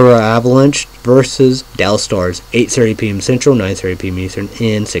 Colorado Avalanche versus Dallas Stars, 8:30 p.m. Central, 9:30 p.m. Eastern,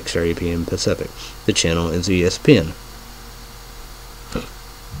 and 6:30 p.m. Pacific. The channel is ESPN.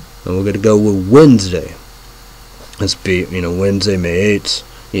 And we're gonna go with Wednesday. Let's be, Wednesday, May 8th.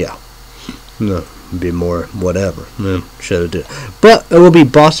 Yeah. No, be more whatever. Should have did. But it will be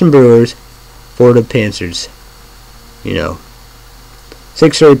Boston Bruins for the Panthers.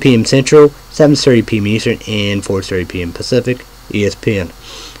 6:30 p.m. Central, 7:30 p.m. Eastern, and 4:30 p.m. Pacific. ESPN.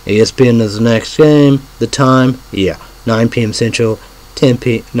 ESPN is the next game. The time, 9 p.m. Central,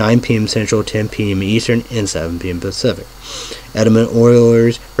 9 p.m. Central, 10 p.m. Eastern, and 7 p.m. Pacific. Edmonton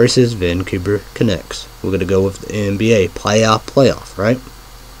Oilers versus Vancouver Canucks. We're gonna go with the NBA playoff, right?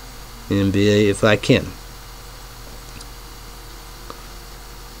 NBA, if I can.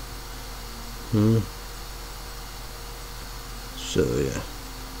 So yeah.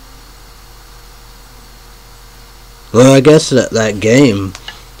 Well, I guess that game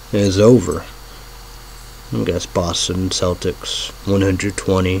is over. I guess Boston Celtics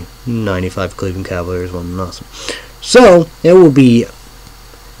 120-95 Cleveland Cavaliers won nothing. So it will be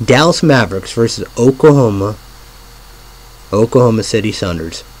Dallas Mavericks versus Oklahoma City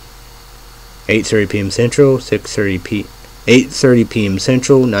Thunders. 8:30 p.m. Central, 8:30 p.m.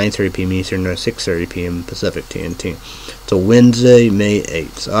 Central, 9:30 p.m. Eastern, or 6:30 p.m. Pacific TNT. So Wednesday, May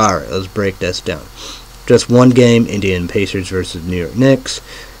 8th. Alright, let's break this down. Just one game, Indiana Pacers versus New York Knicks,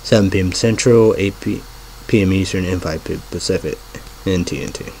 7 p.m. Central, 8 p.m. Eastern, and 5 p.m. Pacific in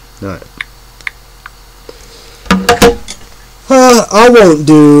TNT. Alright. I won't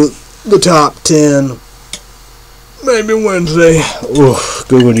do the top 10. Maybe Wednesday. Oof,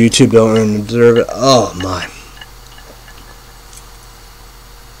 Google and YouTube don't even observe it. Oh my.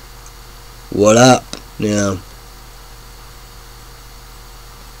 What up? Yeah.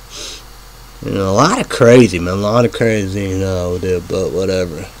 A lot of crazy, man. A lot of crazy, but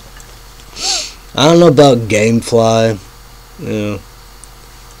whatever. I don't know about GameFly.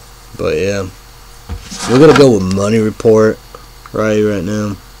 But yeah. We're gonna go with Money Report right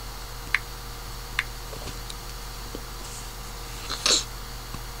now.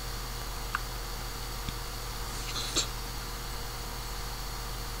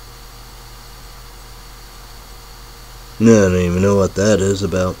 No, I don't even know what that is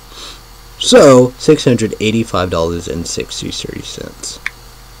about. So, $685.63.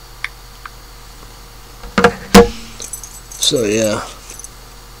 So yeah.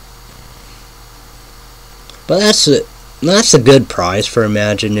 But that's a good price for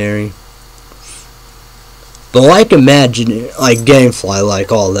Imaginary. But like Imaginary, like GameFly,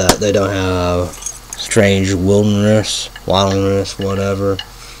 like all that, they don't have Strange Wilderness, whatever.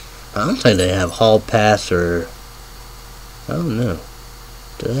 I don't think they have Hall Pass or I don't know.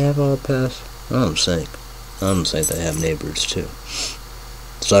 Do they have Hall Pass? I don't think they have Neighbors too.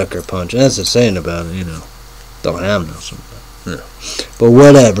 Sucker Punch. That's the saying about it, Don't have nothing. But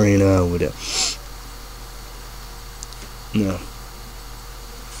whatever, I would. No.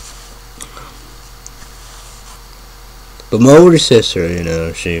 But my older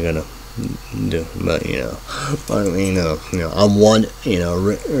sister, she gonna do, but I'm one,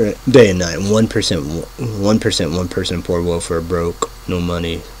 day and night, 1% poor, welfare broke, no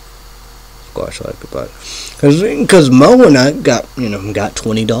money, squash like a butt. Cause Mo and I got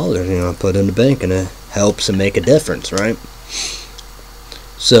 $20, put in the bank, and it helps and make a difference, right?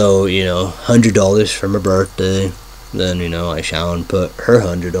 So $100 for my birthday. Then I shall and put her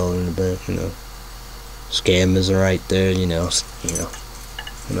 $100 in the bank. Scam is right there.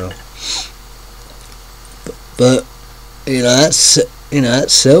 But that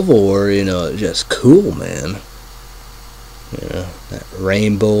Civil War. It's just cool, man. That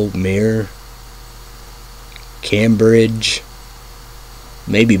Rainbow Mirror, Cambridge,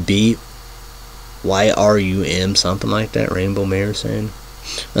 maybe beat YRUM, something like that. Rainbow Mirror saying.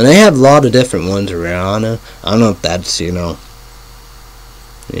 And they have a lot of different ones. Rihanna. I don't know if that's, the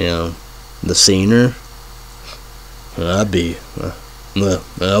singer. I'd be, well,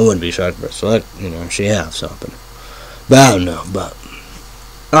 I wouldn't be shocked for so she have something. But I don't know, but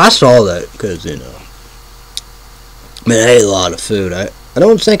I saw that because, I ate a lot of food. I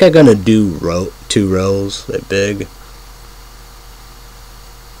don't think I'm going to do 2 rolls that big.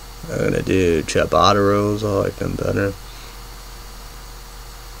 I'm going to do ciabatta rolls. I like them better.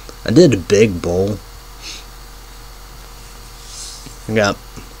 I did a big bowl. I got,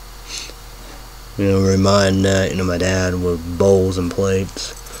 remind that, my dad with bowls and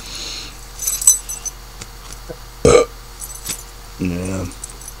plates. Yeah.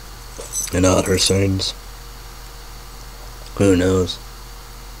 And other things. Who knows?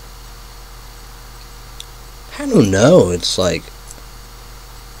 I don't know. It's like,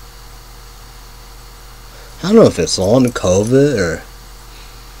 I don't know if it's long COVID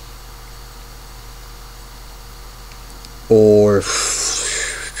or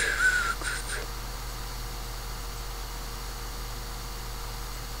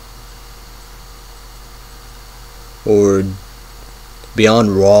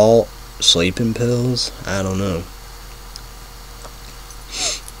beyond raw sleeping pills. I don't know.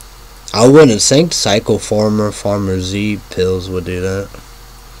 I wouldn't think Farmer Z pills would do that.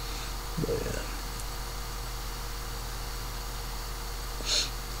 But yeah.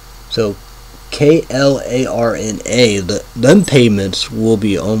 So KLARNA, them payments will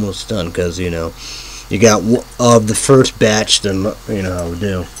be almost done because you got of the first batch. Then how we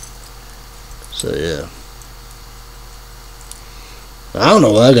do. So yeah. I don't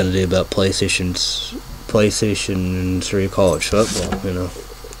know what I'm gonna do about PlayStation 3 college football.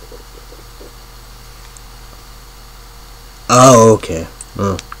 Oh, okay.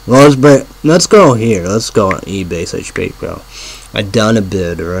 Well, let's go here. Let's go on eBay / PayPal. I done a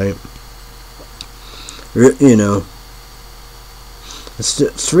bid, right? It's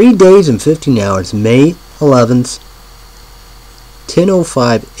 3 days and 15 hours. May 11th,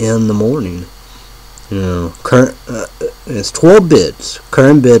 10:05 in the morning. Current it's 12 bids.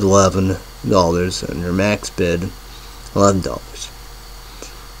 Current bid $11, and your max bid $11.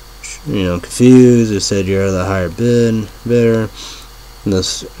 Confused. It said you're the higher bidder.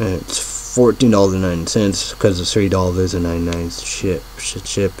 It's $14.09 because of $3.99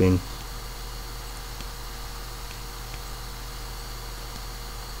 shipping.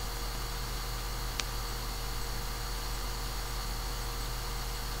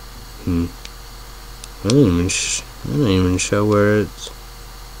 I don't even show where it's.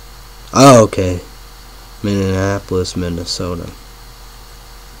 Oh, okay. Minneapolis, Minnesota.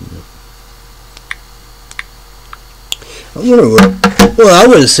 I wonder what. Well, I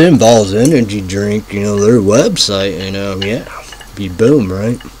would assume Ball's Energy Drink, their website, yeah, be boom,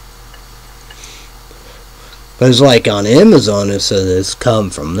 right? Because, like, on Amazon, it says it's come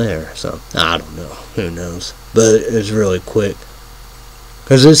from there, so I don't know. Who knows? But it's really quick.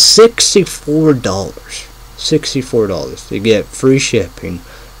 Because it's $64. $64 to get free shipping,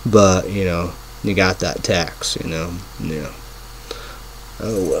 but, you got that tax, yeah.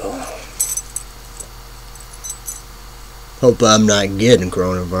 Oh, well. Hope I'm not getting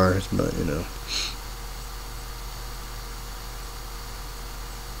coronavirus, but,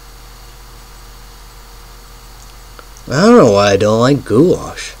 I don't know why I don't like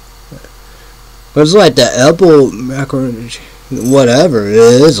goulash. It's like the apple macaroni, whatever. It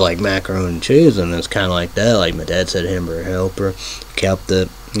is like macaroni and cheese, and it's kind of like that. Like my dad said, Hamburger Helper. Kept it,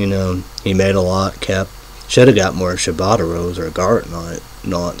 he made a lot, kept. Should have got more ciabatta rolls or garlic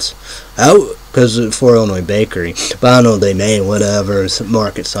knots. Because it's for Illinois Bakery. But I don't know, they made whatever,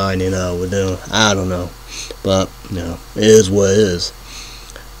 market sign, I don't know. But, it is what it is.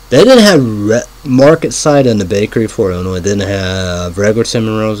 They didn't have market side in the bakery for Illinois. They didn't have regular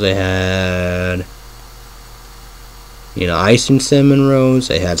cinnamon rolls. They had, icing cinnamon rolls.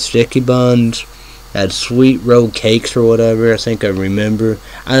 They had sticky buns. Had sweet roll cakes or whatever. I think I remember.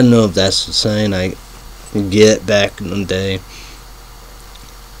 I don't know if that's the same I get back in the day.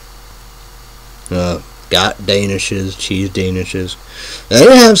 Got danishes, cheese danishes. They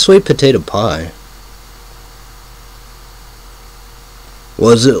didn't have sweet potato pie.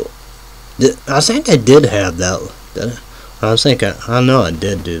 Was it? I think I did have that. I know I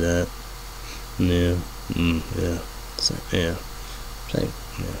did do that. Yeah. Yeah. Yeah.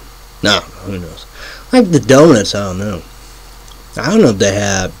 No, who knows? Like the donuts, I don't know. I don't know if they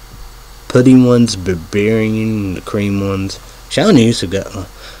have pudding ones, Bavarian, the cream ones. Sean used to go,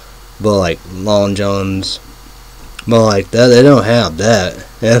 but like Long John's, but like that, they don't have that.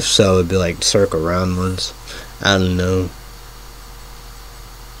 If so, it'd be like circle round ones. I don't know.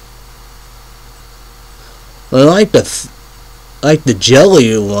 Well, I like the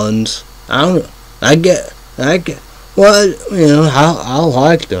jelly ones. I get. Well, I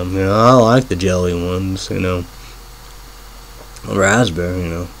like them. I like the jelly ones.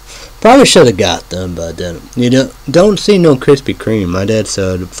 Raspberry. Probably should have got them, but I didn't. Don't see no Krispy Kreme. My dad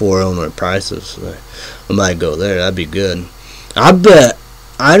said for Illinois prices, so I might go there. That'd be good. I bet.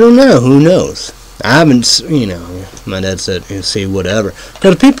 I don't know. Who knows? I haven't, my dad said, see, whatever.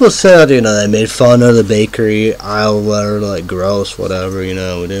 Because people said, they made fun of the bakery aisle, whatever, like, gross, whatever, we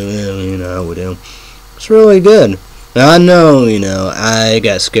do. It's really good. Now, I know, I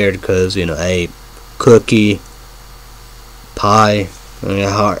got scared because, I ate cookie, pie. I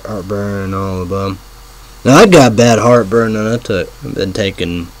got heartburn and all of them. Now I got bad heartburn and I've been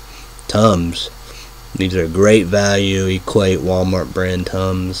taking Tums. These are great value, Equate Walmart brand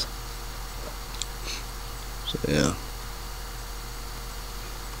Tums. So yeah.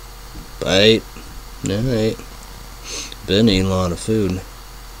 Bite. Alright. Been eating a lot of food.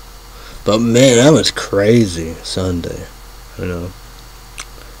 But man, that was crazy Sunday. You know.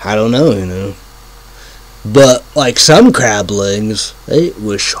 I don't know, you know. But like some crab legs, it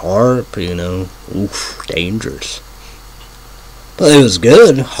was sharp, you know. Oof, dangerous. But it was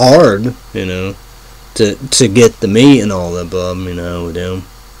good, hard, you know, to get the meat and all that above, you know, with them.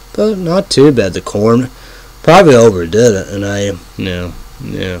 But not too bad. The corn probably overdid it, and yeah.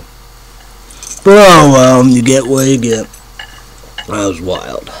 But oh well, you get what you get. That was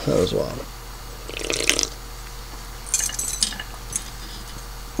wild. That was wild.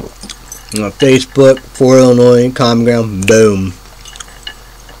 On Facebook, for Illinois, Common Ground, boom.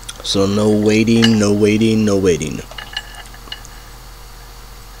 So no waiting, no waiting, no waiting.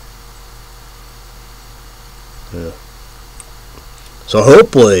 Yeah. So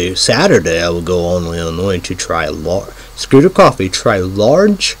hopefully Saturday I will go on to Illinois to try Scooter Coffee. Try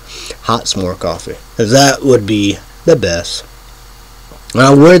large hot s'more coffee, cause that would be the best. And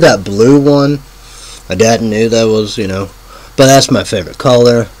I wear that blue one. My dad knew that was, you know, but that's my favorite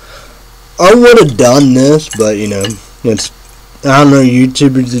color. I would have done this, but you know, it's, I don't know,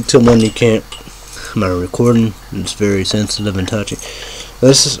 YouTubers do till when you can't. My recording, it's very sensitive and touchy.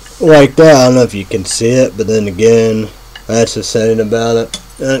 This is like that. I don't know if you can see it, but then again, that's the saying about it.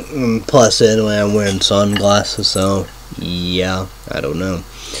 Plus, anyway, I'm wearing sunglasses, so yeah, I don't know.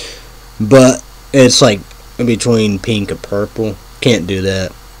 But it's like between pink and purple. Can't do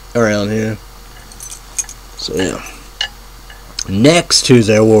that around here. So yeah. Next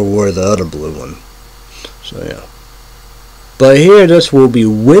Tuesday we'll wear the other blue one. So yeah. But here this will be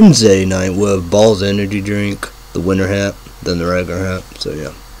Wednesday night with Balls Energy Drink, the winter hat, then the regular hat. So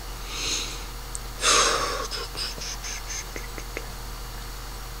yeah.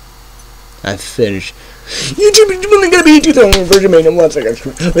 I finished. YouTube is only gonna be 2000 version made in 1 second.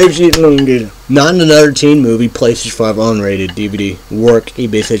 Maybe she's good. Not another teen movie. PlayStation 5 unrated DVD. Work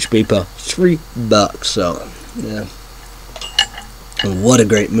eBay HP for $3. So yeah. And what a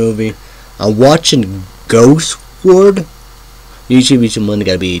great movie. I'm watching Ghost Ward. YouTube is only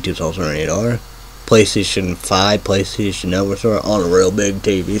gotta be 2008 PlayStation 5, PlayStation Network on a real big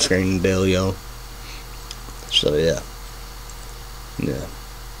TV screen deal, yo. So yeah. Yeah.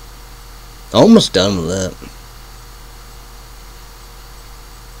 Almost done with that.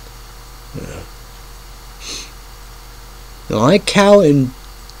 Yeah. Like cow and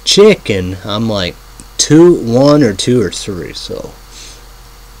chicken, I'm like 1 or 2 or 3, so.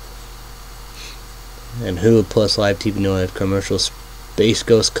 And Hulu Plus Live TV no live commercials. Space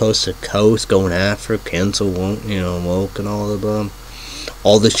Ghost Coast to Coast, going after cancel, won't, you know, woke and all of them.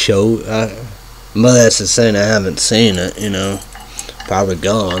 All the show, but that's the saying, I haven't seen it, you know. Probably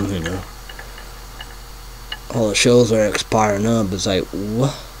gone, you know. All the shows are expiring up. It's like,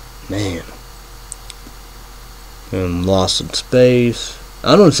 what? Man. And Lost in Space.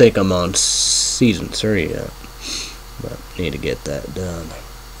 I don't think I'm on season 3 yet. But need to get that done.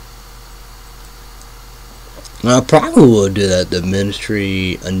 I probably will do that. The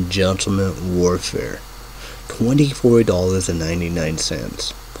Ministry and Gentleman Warfare.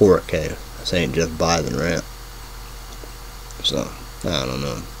 $24.99. 4K. This ain't just buy the rent. So, I don't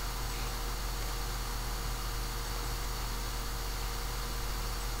know.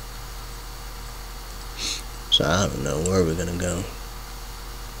 So I don't know where we're gonna go.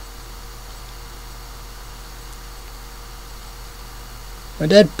 My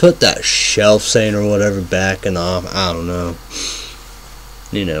dad put that shelf saying or whatever back and off. I don't know.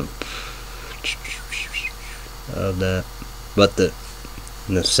 You know, of that. But the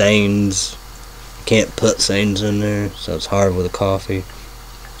sayings, can't put sayings in there, so it's hard with a coffee.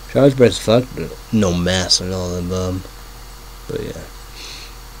 Charles bread's fucked, but no mess and all that bum. But yeah,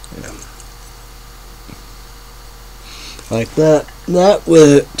 you know. Like that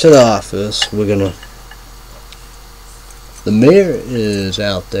went to the office. We're gonna. The mirror is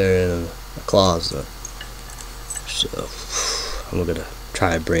out there in a closet, so we're gonna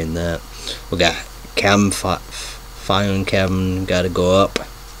try to bring that. We got cabin filing cabin. Got to go up.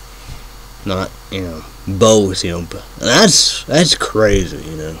 Not, you know, both, you know. But that's crazy,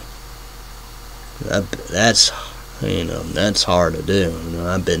 you know. That's, you know, that's hard to do. You know,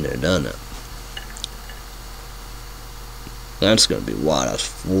 I've been there, done it. That's gonna be wild as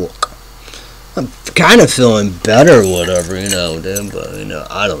fuck. I'm kind of feeling better or whatever, you know, dude, but, you know,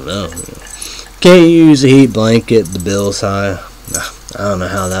 I don't know. You know. Can't use a heat blanket. The bill's high. I don't know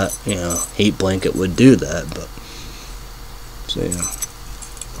how that, heat blanket would do that, but so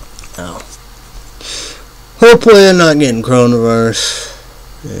oh. Hopefully I'm not getting coronavirus.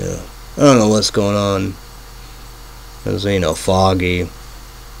 I don't know what's going on. It's, foggy.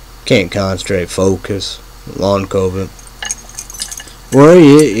 Can't concentrate, focus. Long COVID. Or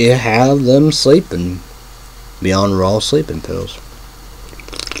you have them sleeping. Beyond raw sleeping pills.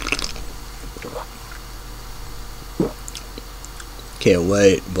 Can't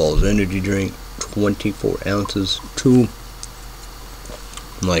wait. Balls energy drink. 24 ounces. 2.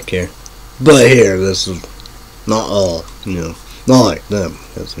 Like here. But here, this is not all, not like them.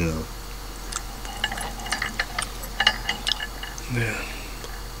 Because, yeah.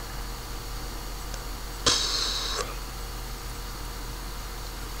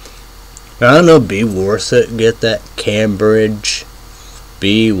 I don't know, be worth it. Get that Cambridge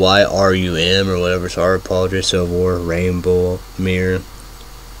BYRUM or whatever. Sorry, apologies, Civil War, Rainbow, Mirror.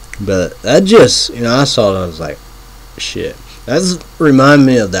 But that just, I saw it, I was like, shit. That remind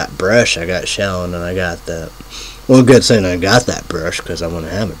me of that brush I got showing, and I got that. Well, good thing I got that brush because I want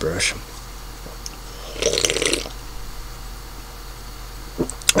to have a brush.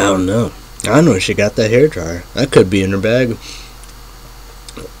 I don't know. I know she got that hair dryer. That could be in her bag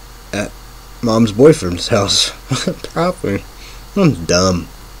at Mom's boyfriend's house. Probably. I'm dumb.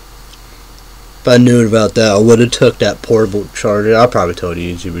 If I knew about that, I would have took that portable charger. I probably told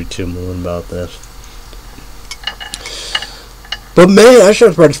YouTube too more about this. But man, I should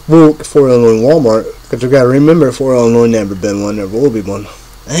have brought Fort Illinois Walmart, because you gotta remember, Fort Illinois never been one, never will be one.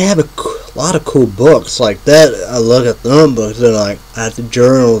 They have a lot of cool books like that. I look at them books and like at the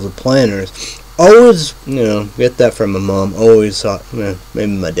journals, the planners. Always, get that from my mom. Always thought, maybe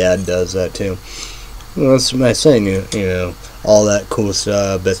my dad does that too. Well, that's my saying, all that cool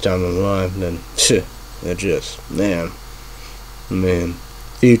stuff, best time of my life. Then, it just, man,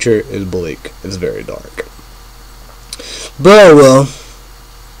 future is bleak. It's very dark. But well,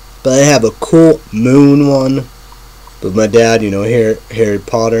 but they have a cool moon one. But my dad, Harry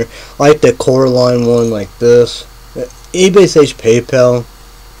Potter, like the Coraline one, like this. eBay says PayPal.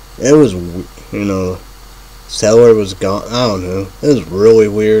 It was, seller was gone. I don't know. It was really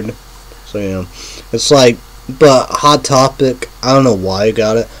weird. So it's like, but Hot Topic. I don't know why you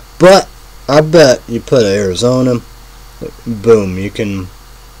got it, but I bet you put Arizona. Boom, you can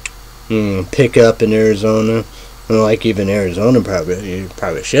pick up in Arizona. And like even Arizona, you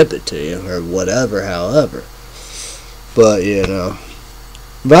probably ship it to you or whatever. However. But,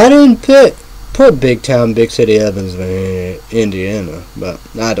 but I didn't put Big Town, Big City, Evansville, Indiana, but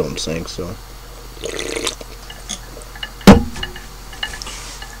I don't think so.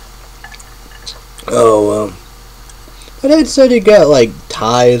 Oh, well. But Dad said he got, like,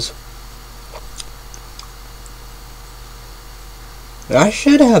 ties. I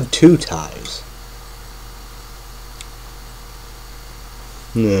should have 2 ties.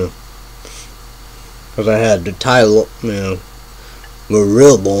 No. Because I had to tie, were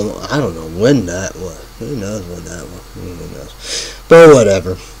real long. I don't know when that was. Who knows when that was? Who knows? But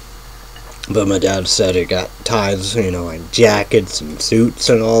whatever. But my dad said he got ties, like jackets and suits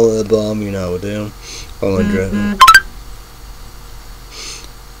and all of the above, with them. All dressing.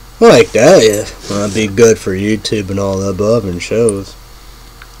 Like that, yeah. Well, that'd be good for YouTube and all the above and shows.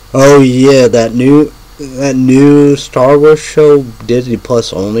 Oh yeah, that new Star Wars show, Disney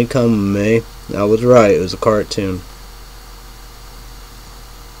Plus only come in May. I was right, it was a cartoon.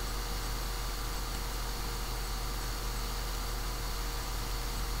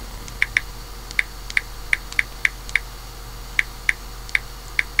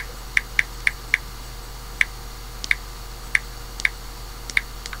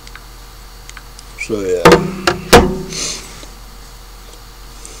 So yeah.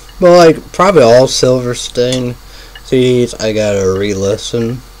 But like, probably all Silverstein seeds, I gotta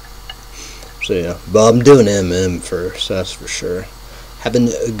re-listen. So yeah, but I'm doing MM first, that's for sure. Having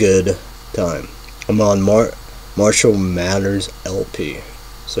a good time. I'm on Marshall Matters LP.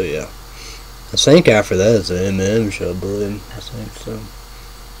 So yeah. I think after that is an MM show, I believe. I think so.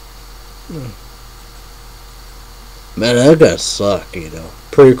 Man, that gotta suck,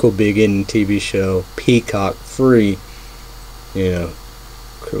 Pretty cool beginning TV show. Peacock, free.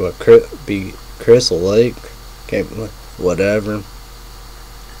 Crystal Lake. Whatever.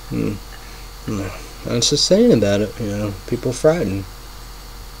 I'm just saying about it, people frightened.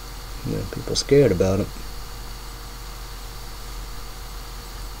 People scared about it.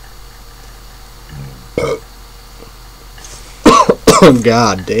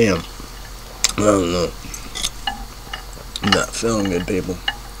 God damn. I don't know. I'm not feeling good, people.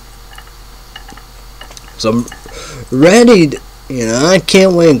 So I'm ready to, I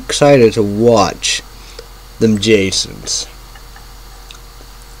can't wait, excited to watch them Jasons.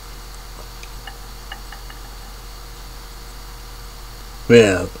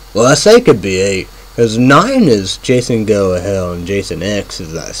 Yeah, well, I say it could be 8, because 9 is Jason Go to Hell, and Jason X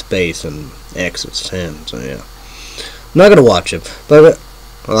is that space, and X is 10, so yeah. I'm not gonna watch him, but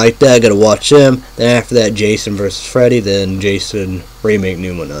like that, I gotta watch him. Then after that, Jason vs. Freddy, then Jason Remake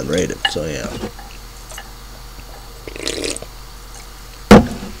New One unrated, so yeah.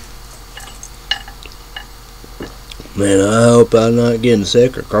 Man, I hope I'm not getting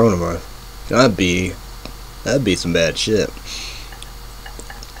sick or coronavirus. That'd be some bad shit.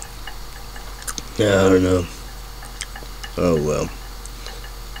 Yeah, I don't know. Oh well.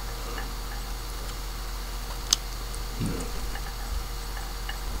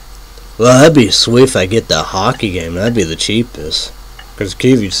 Well, that'd be sweet if I get the hockey game. That'd be the cheapest. Because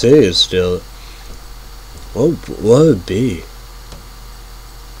QVC is still... What would it be?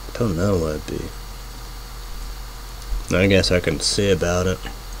 I don't know what it'd be. I guess I can see about it.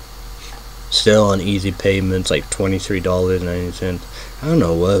 Still on easy payments, like $23.90. I don't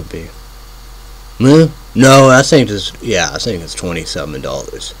know what it'd be. No, I think it's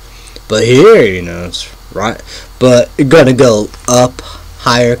 $27. But here, it's right. But it's gonna go up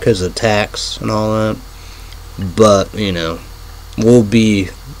higher because of tax and all that. But we'll be.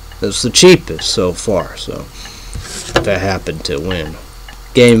 It's the cheapest so far. So if I happen to win,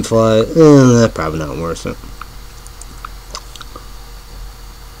 GameFly, that's probably not worth it.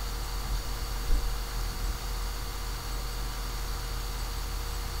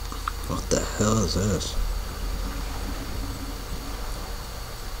 What the hell is this?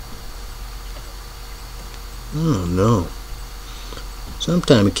 Oh no.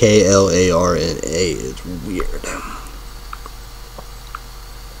 Sometimes KLARNA is weird.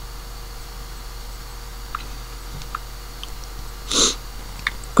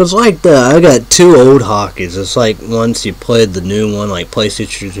 Cause like that, I got 2 old hockeys. It's like once you played the new one, like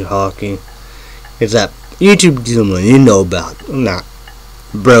PlayStation 2 hockey. It's that YouTube one you know about. Not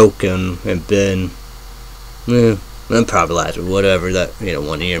broken and been. That probably lasted whatever that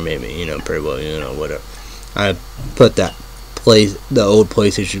 1 year maybe. Pretty well. Whatever. I put the old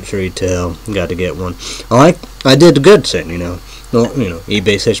PlayStation 3 tail. Got to get one. I did the good thing, No,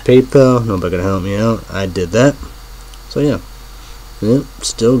 eBay / PayPal. Nobody gonna help me out. I did that. So yeah. Yep,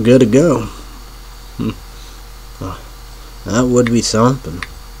 still good to go. That would be something.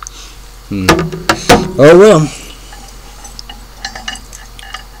 Oh well.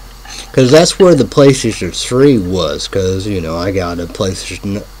 Because that's where the PlayStation 3 was. Because, I got a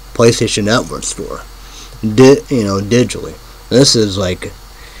PlayStation Network store. Digitally. This is like,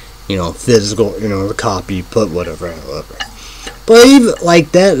 physical, the copy, put whatever. But even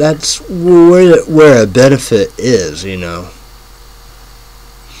like that, that's where a benefit is,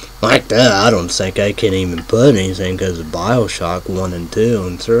 Like that, I don't think I can even put anything because of BioShock 1 and 2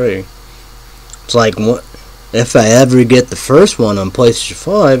 and 3. It's like, if I ever get the first one on PlayStation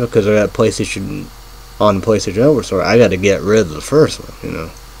 5, because I got PlayStation on the PlayStation Network store, I got to get rid of the first one,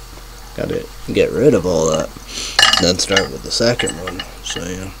 Got to get rid of all that. Then start with the second one. So,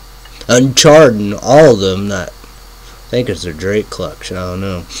 yeah. Uncharted, all of them, I think it's their Drake collection, I don't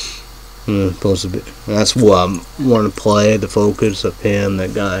know. Supposed to be. That's what I want to play, the focus of him,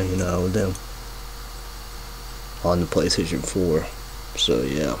 that guy, with them. On the PlayStation 4. So,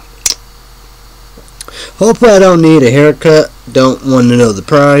 yeah. Hope I don't need a haircut. Don't want to know the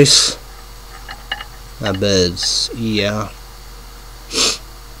price. I bet it's, yeah.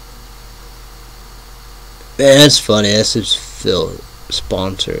 Man, that's funny. That's his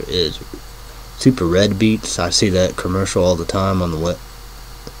sponsor is Super Red Beats. I see that commercial all the time on the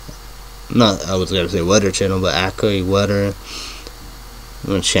I was gonna say Weather Channel, but actually Weather.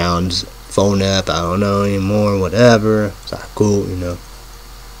 Challenge phone app. I don't know anymore. Whatever. It's not cool,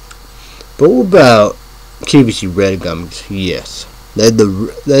 But what about QVC Red Gummies? Yes, they're the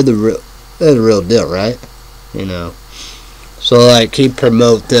real deal, right? So like he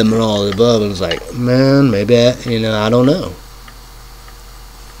promote them and all the above. And it's like, man, maybe I don't know.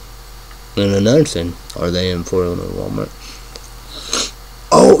 And another thing, are they in Portland or Walmart?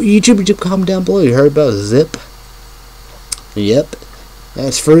 Oh, YouTube, comment down below. You heard about Zip? Yep,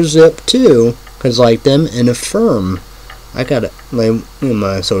 that's for Zip too. Cause like them and Affirm, I got it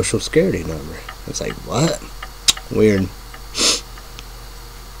my social security number. It's like, what? Weird.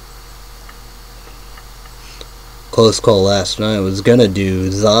 Close call last night. I was gonna do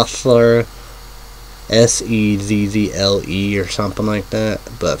Zezzle, Sezzle or something like that,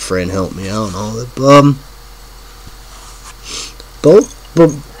 but a friend helped me out and all that. But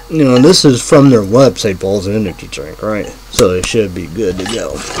you know, this is from their website, Balls Energy Drink, right? So it should be good to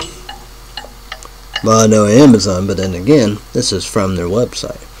go. Well, I know Amazon, but then again, this is from their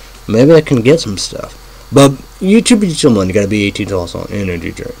website. Maybe I can get some stuff. But YouTube is someone, you gotta be 18 also on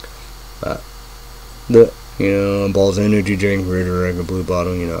energy drink. You know, Balls Energy Drink, regular blue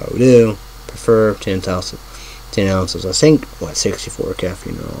bottle, you know how we do. Prefer 10 ounces. I think, 64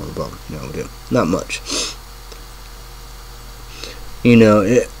 caffeine or all above. You know, we do. Not much. You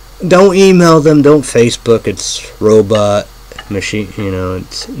know, don't email them, don't Facebook, it's robot, machine, you know,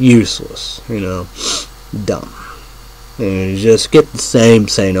 it's useless, you know, dumb. And you just get the same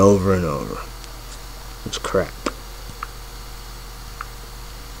saying over and over. It's crap.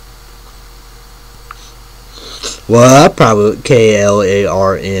 Well, I probably,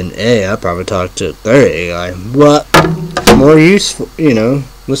 KLARNA, I probably talked to their AI. What? More useful, you know,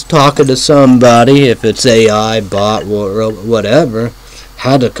 was talking to somebody, if it's AI, bot, whatever,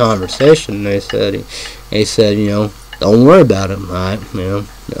 had a conversation. They said, you know, don't worry about it, right? You know,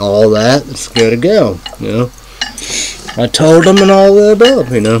 all that, it's good to go, you know. I told them and all the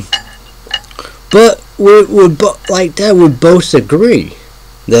above, you know. But we like that, we both agree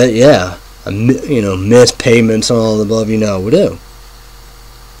that, yeah, you know, missed payments and all the above, you know, we do.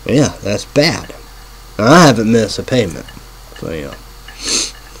 Yeah, that's bad. I haven't missed a payment, so, you know.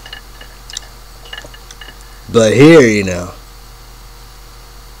 But here, you know,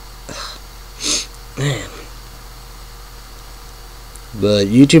 man. But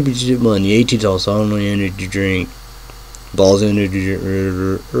YouTube is money. 18 also only energy drink. Balls Energy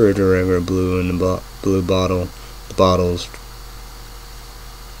regular blue in the blue bottle. The bottles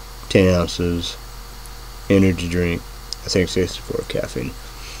 10 ounces. Energy drink. I think 64 caffeine.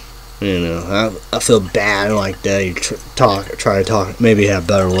 You know, I feel bad like that. You try to talk, maybe have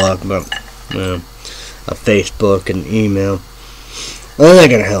better luck, but you know, a Facebook and email, well, they're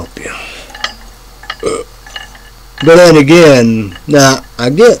gonna help you. But then again, nah,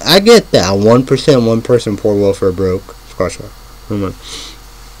 I get that 1%, one person poor welfare broke. Squash. I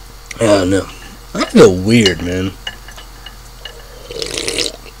don't know. I feel weird, man.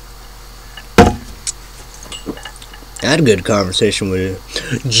 I had a good conversation with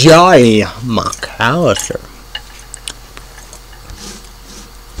Johnny McAllister.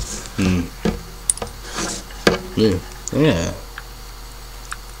 Yeah.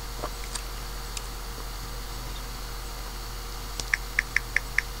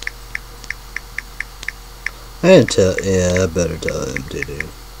 I better tell him to do.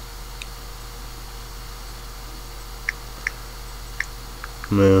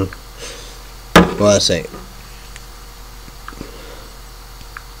 Man. Well, I say.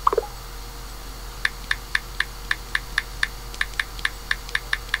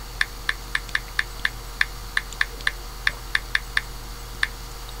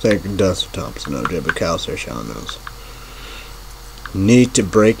 Thank you, Dustin Thompson, OJ Bacalster, Sean knows. Need to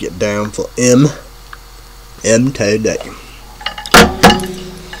break it down for M today.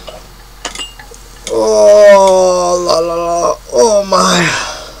 Oh, la la la.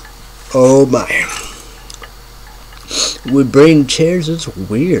 Oh my. With brain chairs, it's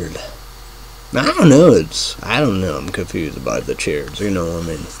weird. I don't know, I'm confused about the chairs, you know what I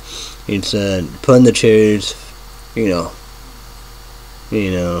mean? He said, putting the chairs, you know,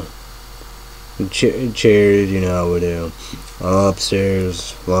 chairs, you know how we do.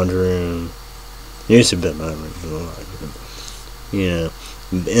 Upstairs, laundry room. Used to be my room, you know.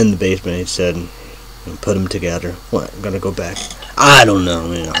 In the basement, he said, put them together. What? I'm gonna go back. I don't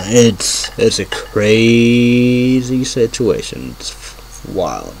know, you know. It's a crazy situation. It's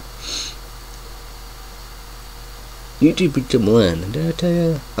wild. YouTube put some one. Did I tell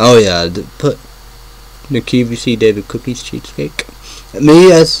you? Oh yeah, put the QVC David Cookies cheesecake. Me,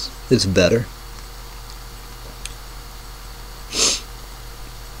 yes, it's better.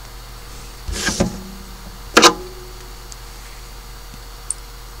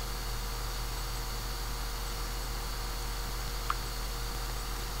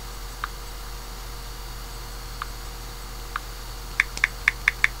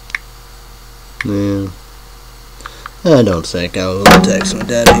 Yeah. I don't think I will text my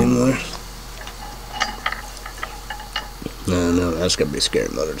dad anymore. No, that's gonna be scary,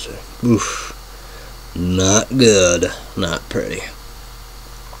 Mother. Oof. Not good. Not pretty.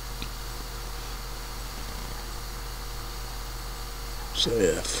 So,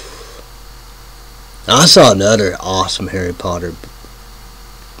 yeah. I saw another awesome Harry Potter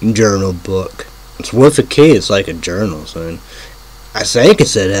journal book. It's with a key. It's like a journal, so I think it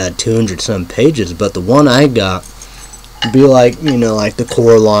said it had 200 some pages, but the one I got would be like, you know, like the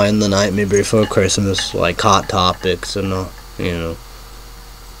Coraline, The Night Maybe Before Christmas, like Hot Topics and all, you know.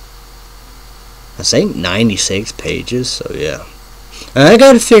 I think 96 pages, so yeah. And I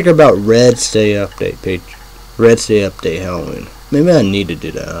gotta figure about Red's Day Update page. Red's Day Update Halloween. Maybe I need to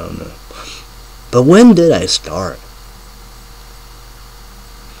do that, I don't know. But when did I start?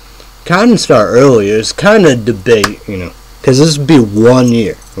 Kind of start earlier. It's kind of debate, you know. Because this would be 1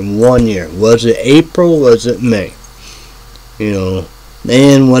 year. From 1 year. Was it April? Was it May? You know.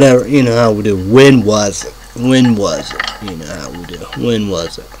 And whatever, you know how we do. When was it? When was it? You know how we do. When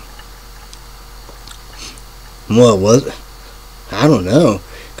was it? What was it? I don't know.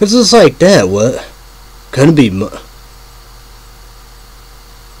 Because it's like that. What? Couldn't be.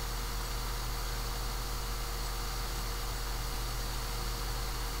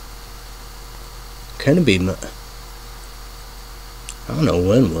 Couldn't be. I don't know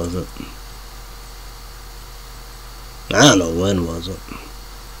when was it. I don't know when was it.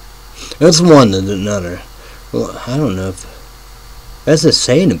 It's one than another. Well, I don't know if that's the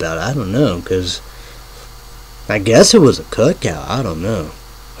saying about it. I don't know, because I guess it was a cookout. I don't know.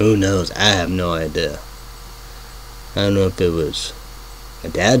 Who knows? I have no idea. I don't know if it was my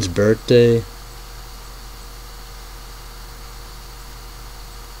dad's birthday.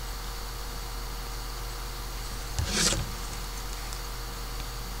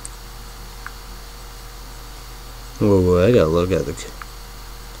 Whoa, I gotta look at the.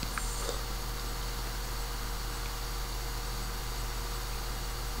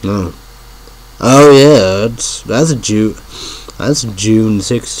 No. Oh yeah, that's June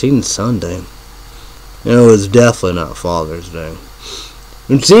 16th, Sunday. And it was definitely not Father's Day.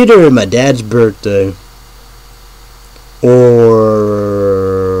 It's either my dad's birthday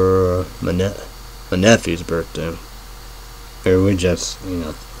or my nephew's birthday. Or we just, you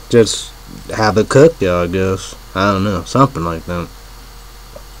know, just have a cookout, I guess. I don't know, something like that.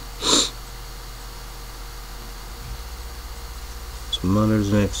 So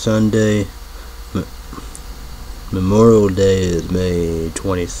Mother's next Sunday. Memorial Day is May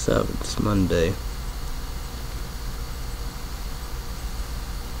 27th, Monday.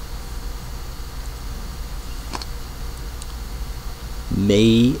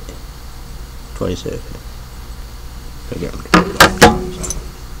 May 22nd. Again.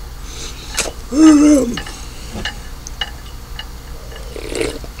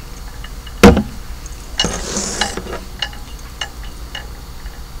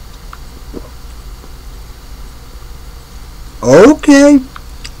 Okay.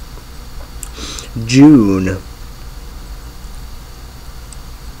 June.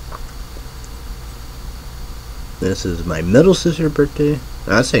 This is my middle sister's birthday.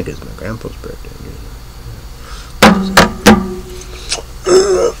 I think it's my grandpa's birthday.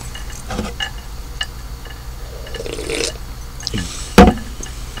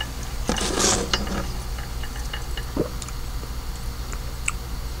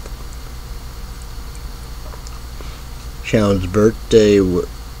 Sean's birthday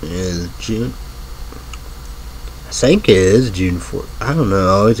is June. I think it is June 4th. I don't know. I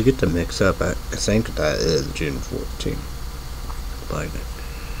always get them mixed up. I think that is June 14th. Like that.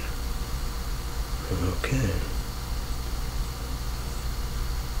 Okay.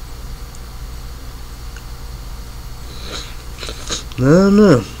 I don't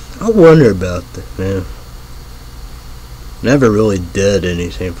know. I wonder about that, man. Never really did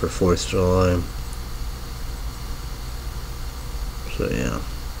anything for 4th of July. So yeah.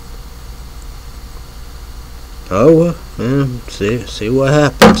 Oh well, man. See what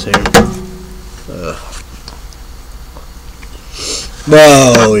happens here.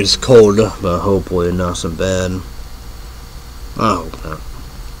 Oh, it's cold, but hopefully not so bad. I hope not.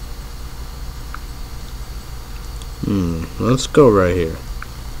 Let's go right here.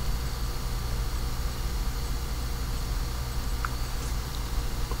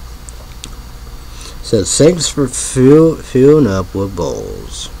 Says thanks for filling up with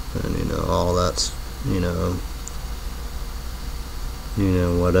bowls, and you know all that's you know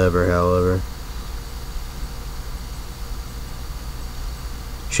whatever. However,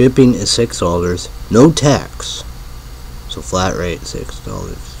 shipping is $6, no tax, so flat rate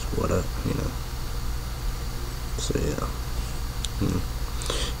 $6. What up, you know. So yeah.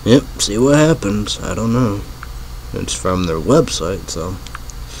 Yep. See what happens. I don't know. It's from their website, so.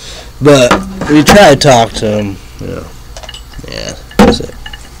 But we try to talk to him, you know. Yeah, that's it.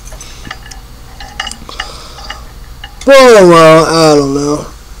 Oh well, I don't know.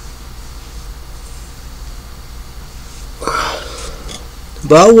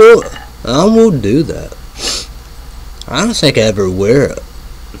 But I will do that. I don't think I ever wear it.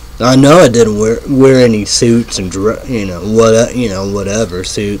 I know I didn't wear any suits and whatever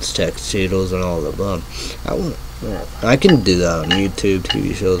suits, tuxedos, and all the above. I can do that on YouTube,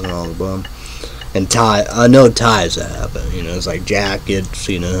 TV shows, and all the above. And I know ties that happen. You know, it's like jackets.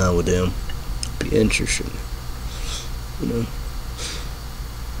 You know how we do. Be interesting. You know,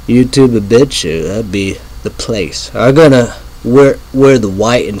 YouTube a BitChute. That'd be the place. I'm gonna wear the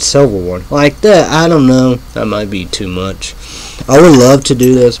white and silver one like that. I don't know. That might be too much. I would love to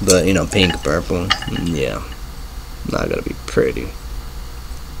do this, but you know, pink and purple. Yeah, not gonna be pretty.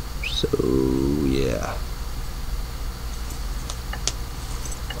 So yeah.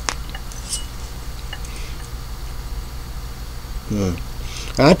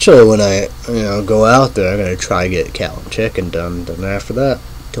 Actually, when I go out there, I'm gonna try to get cow and chicken done. Then after that,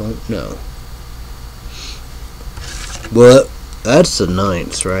 don't know. But that's the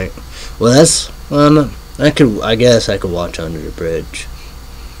 9th, right? Well, that's I guess I could watch Under the Bridge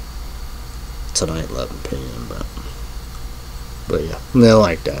tonight, 11 p.m. But yeah, they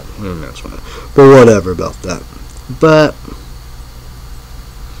like that. That's fine. But whatever about that. But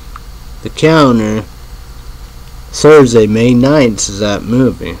the calendar. Thursday, May 9th is that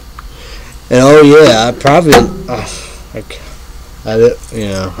movie. And oh yeah, I probably I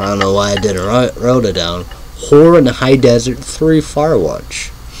don't know why I didn't wrote it down. Horror in the High Desert 3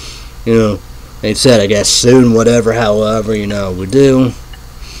 Firewatch. You know, they said I guess soon, whatever, however, we do.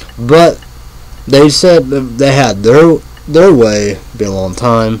 But they said they had their way. Been a long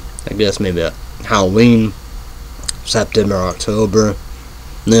time. I guess maybe Halloween, September, October.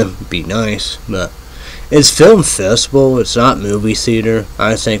 Yeah, be nice, but it's film festival. It's not movie theater.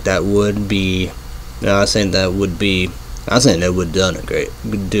 I think that would be. I think they would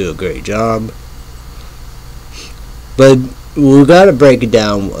do a great job. But we got to break it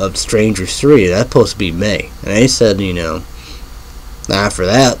down of Strangers 3. That's supposed to be May, and they said after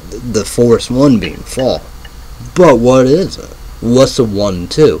that the fourth one being fall. But what is it? What's the 1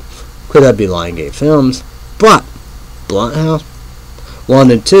 and 2? Could that be Lionsgate Films? But Blumhouse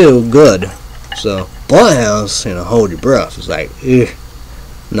 1 and 2 good. So Blumhouse, hold your breath. It's like,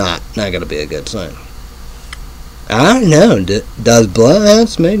 not gonna be a good sign. I don't know. Does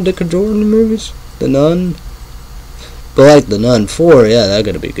Blumhouse make the Conjuring movies? The Nun? But like The Nun 4, yeah, that's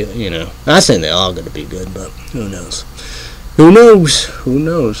gonna be good. I think they're all gonna be good, but who knows? Who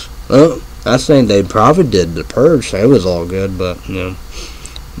knows? Oh, I think they probably did The Purge. It was all good, but no.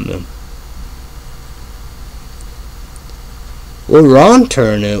 Well, Ron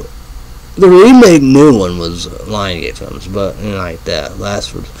Turner. The remake new one was Lionsgate Films, but like that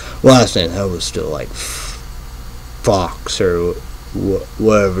last thing that was still like Fox or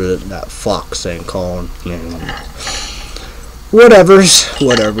whatever that Fox thing called. Whatever's.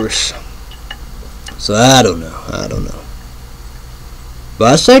 So I don't know.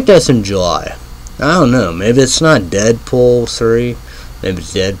 But I think that's in July. I don't know. Maybe it's not Deadpool 3. Maybe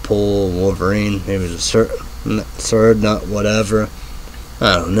it's Deadpool, Wolverine. Maybe it's a third, not whatever.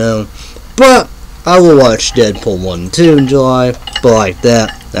 I don't know. But I will watch Deadpool 1 and 2 in July. But like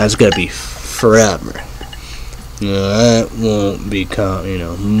that's gonna be forever. That won't become,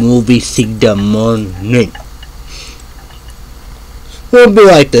 movie theater money. It'll be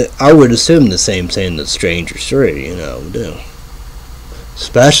like I would assume the same thing that Strangers 3, would do.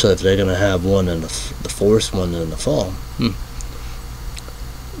 Especially if they're gonna have one in the fourth one in the fall.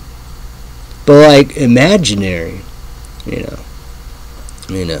 But like Imaginary,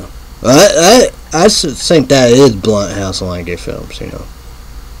 I think that is Blumhouse and Lionsgate Films,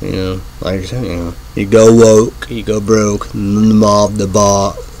 like I said, you go woke, you go broke, the mob, the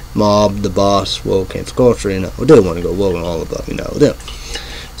boss, woke and culture, we do want to go woke and all about, we do.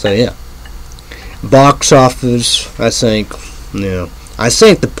 So yeah, box office, I think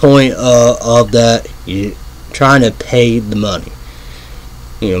the point of that, you trying to pay the money,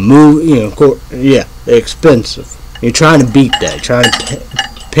 expensive. You're trying to beat that, trying to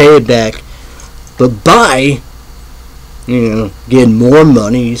pay it back, but by getting more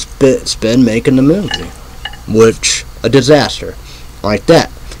money you spend making the movie, which a disaster like that.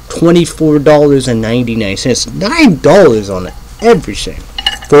 $24.99, $9 on everything,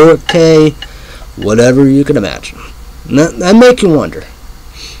 4K, whatever you can imagine. That make you wonder.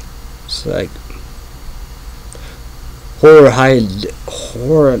 It's like Horror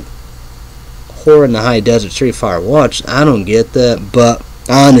in the High Desert 3 Firewatch. I don't get that, but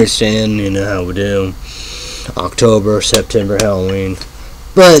I understand, how we do. October, September, Halloween.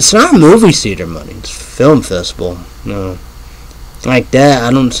 But it's not movie theater money. It's film festival. No. Like that,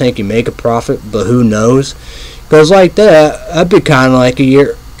 I don't think you make a profit, but who knows? Because like that'd be kind of like a year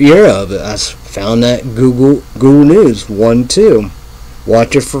of it. I found that Google News 1, 2.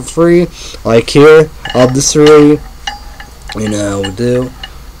 Watch it for free. Like here, of the 3. How we do.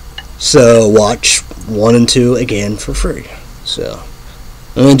 So watch 1 and 2 again for free. So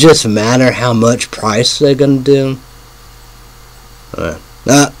And it just matter how much price they're gonna do. I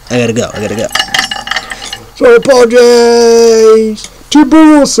gotta go. So I apologize. 2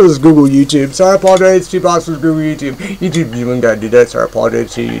 balls says Google YouTube. So I apologize. 2 boxes says Google YouTube. YouTube, you ain't gotta do that. So I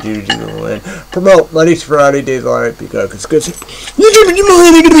apologize to YouTube. And promote Mondays, Friday, days live because it's good. YouTube, you know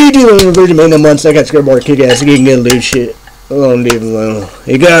anything to be doing in the Virgin Main months. I got scared more kick ass. You can get a loot shit. Alone, leave alone.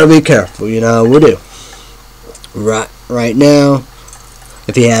 You gotta be careful. You know we do. Right now,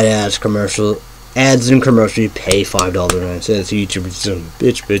 if you had ads and commercials, you pay $5.09. YouTube is some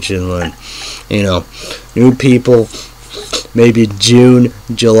bitching line. You know, new people, maybe June,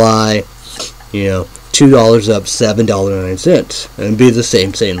 July, you know, $2 up, $7.09, and be the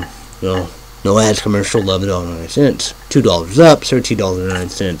same thing. You know, no ads, commercial, $11.09, $2 up,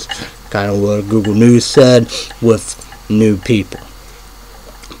 $13.09. Kind of what Google News said with new people.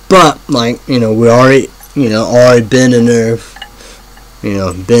 But like, you know, we already been in there. You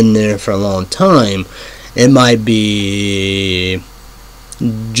know, been there for a long time. It might be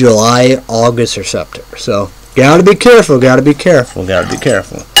July, August, or September. So, gotta be careful.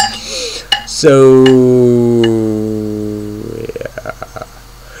 So, yeah.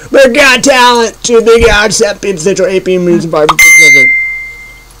 But got talent to the God, 7 p.m. Central, 8 p.m. News and 5 p.m.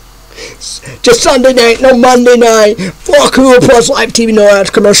 Just Sunday night, no Monday night. Fuck Hulu Plus Live TV, no ads,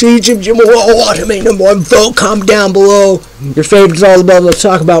 commercial. YouTube, Jim will watch it, make number 1 vote. Comment down below. Your favorites all above. Let's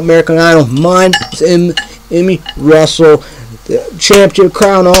talk about American Idol. Mine is Emmy Russell. The championship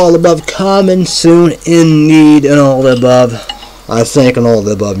crown, all above. Coming soon, in need, and all the above. I think, and all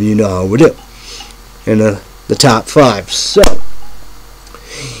the above, you know how we do. In the top 5. So,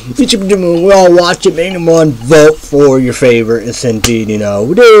 YouTube, we all watch it, make them 1 vote for your favorite. It's indeed, you know,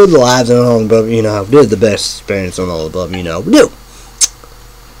 we do the lives and all above, you know, we do the best experience on all above, you know, we do.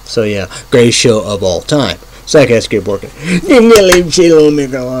 So yeah, greatest show of all time. Second skateboard.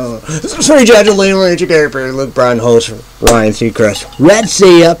 Three judges, Lee Rancher, Gary Perry, Luke Bryan, host Ryan Seacrest. Red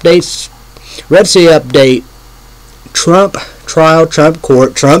Sea updates. Red Sea update. Trump trial, Trump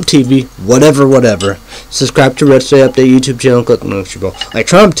court, Trump TV, whatever. Subscribe to Red State Update YouTube channel, click the notification bell. Like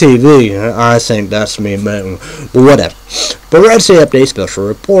Trump TV, I think that's me, but whatever. But Red State Update special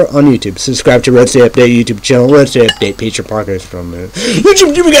report on YouTube. Subscribe to Red State Update YouTube channel, Red State Update, Peter Parker from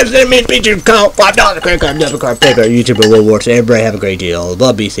YouTube. You guys send me a picture count, $5 credit card, debit card, pay card, YouTube, and rewards. Everybody have a great day.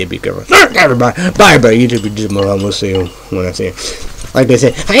 Love, be safe, be careful. Everybody, bye, everybody. YouTube, we'll see you when I see you. Like they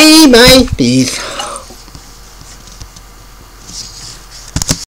say, hey, bye, peace.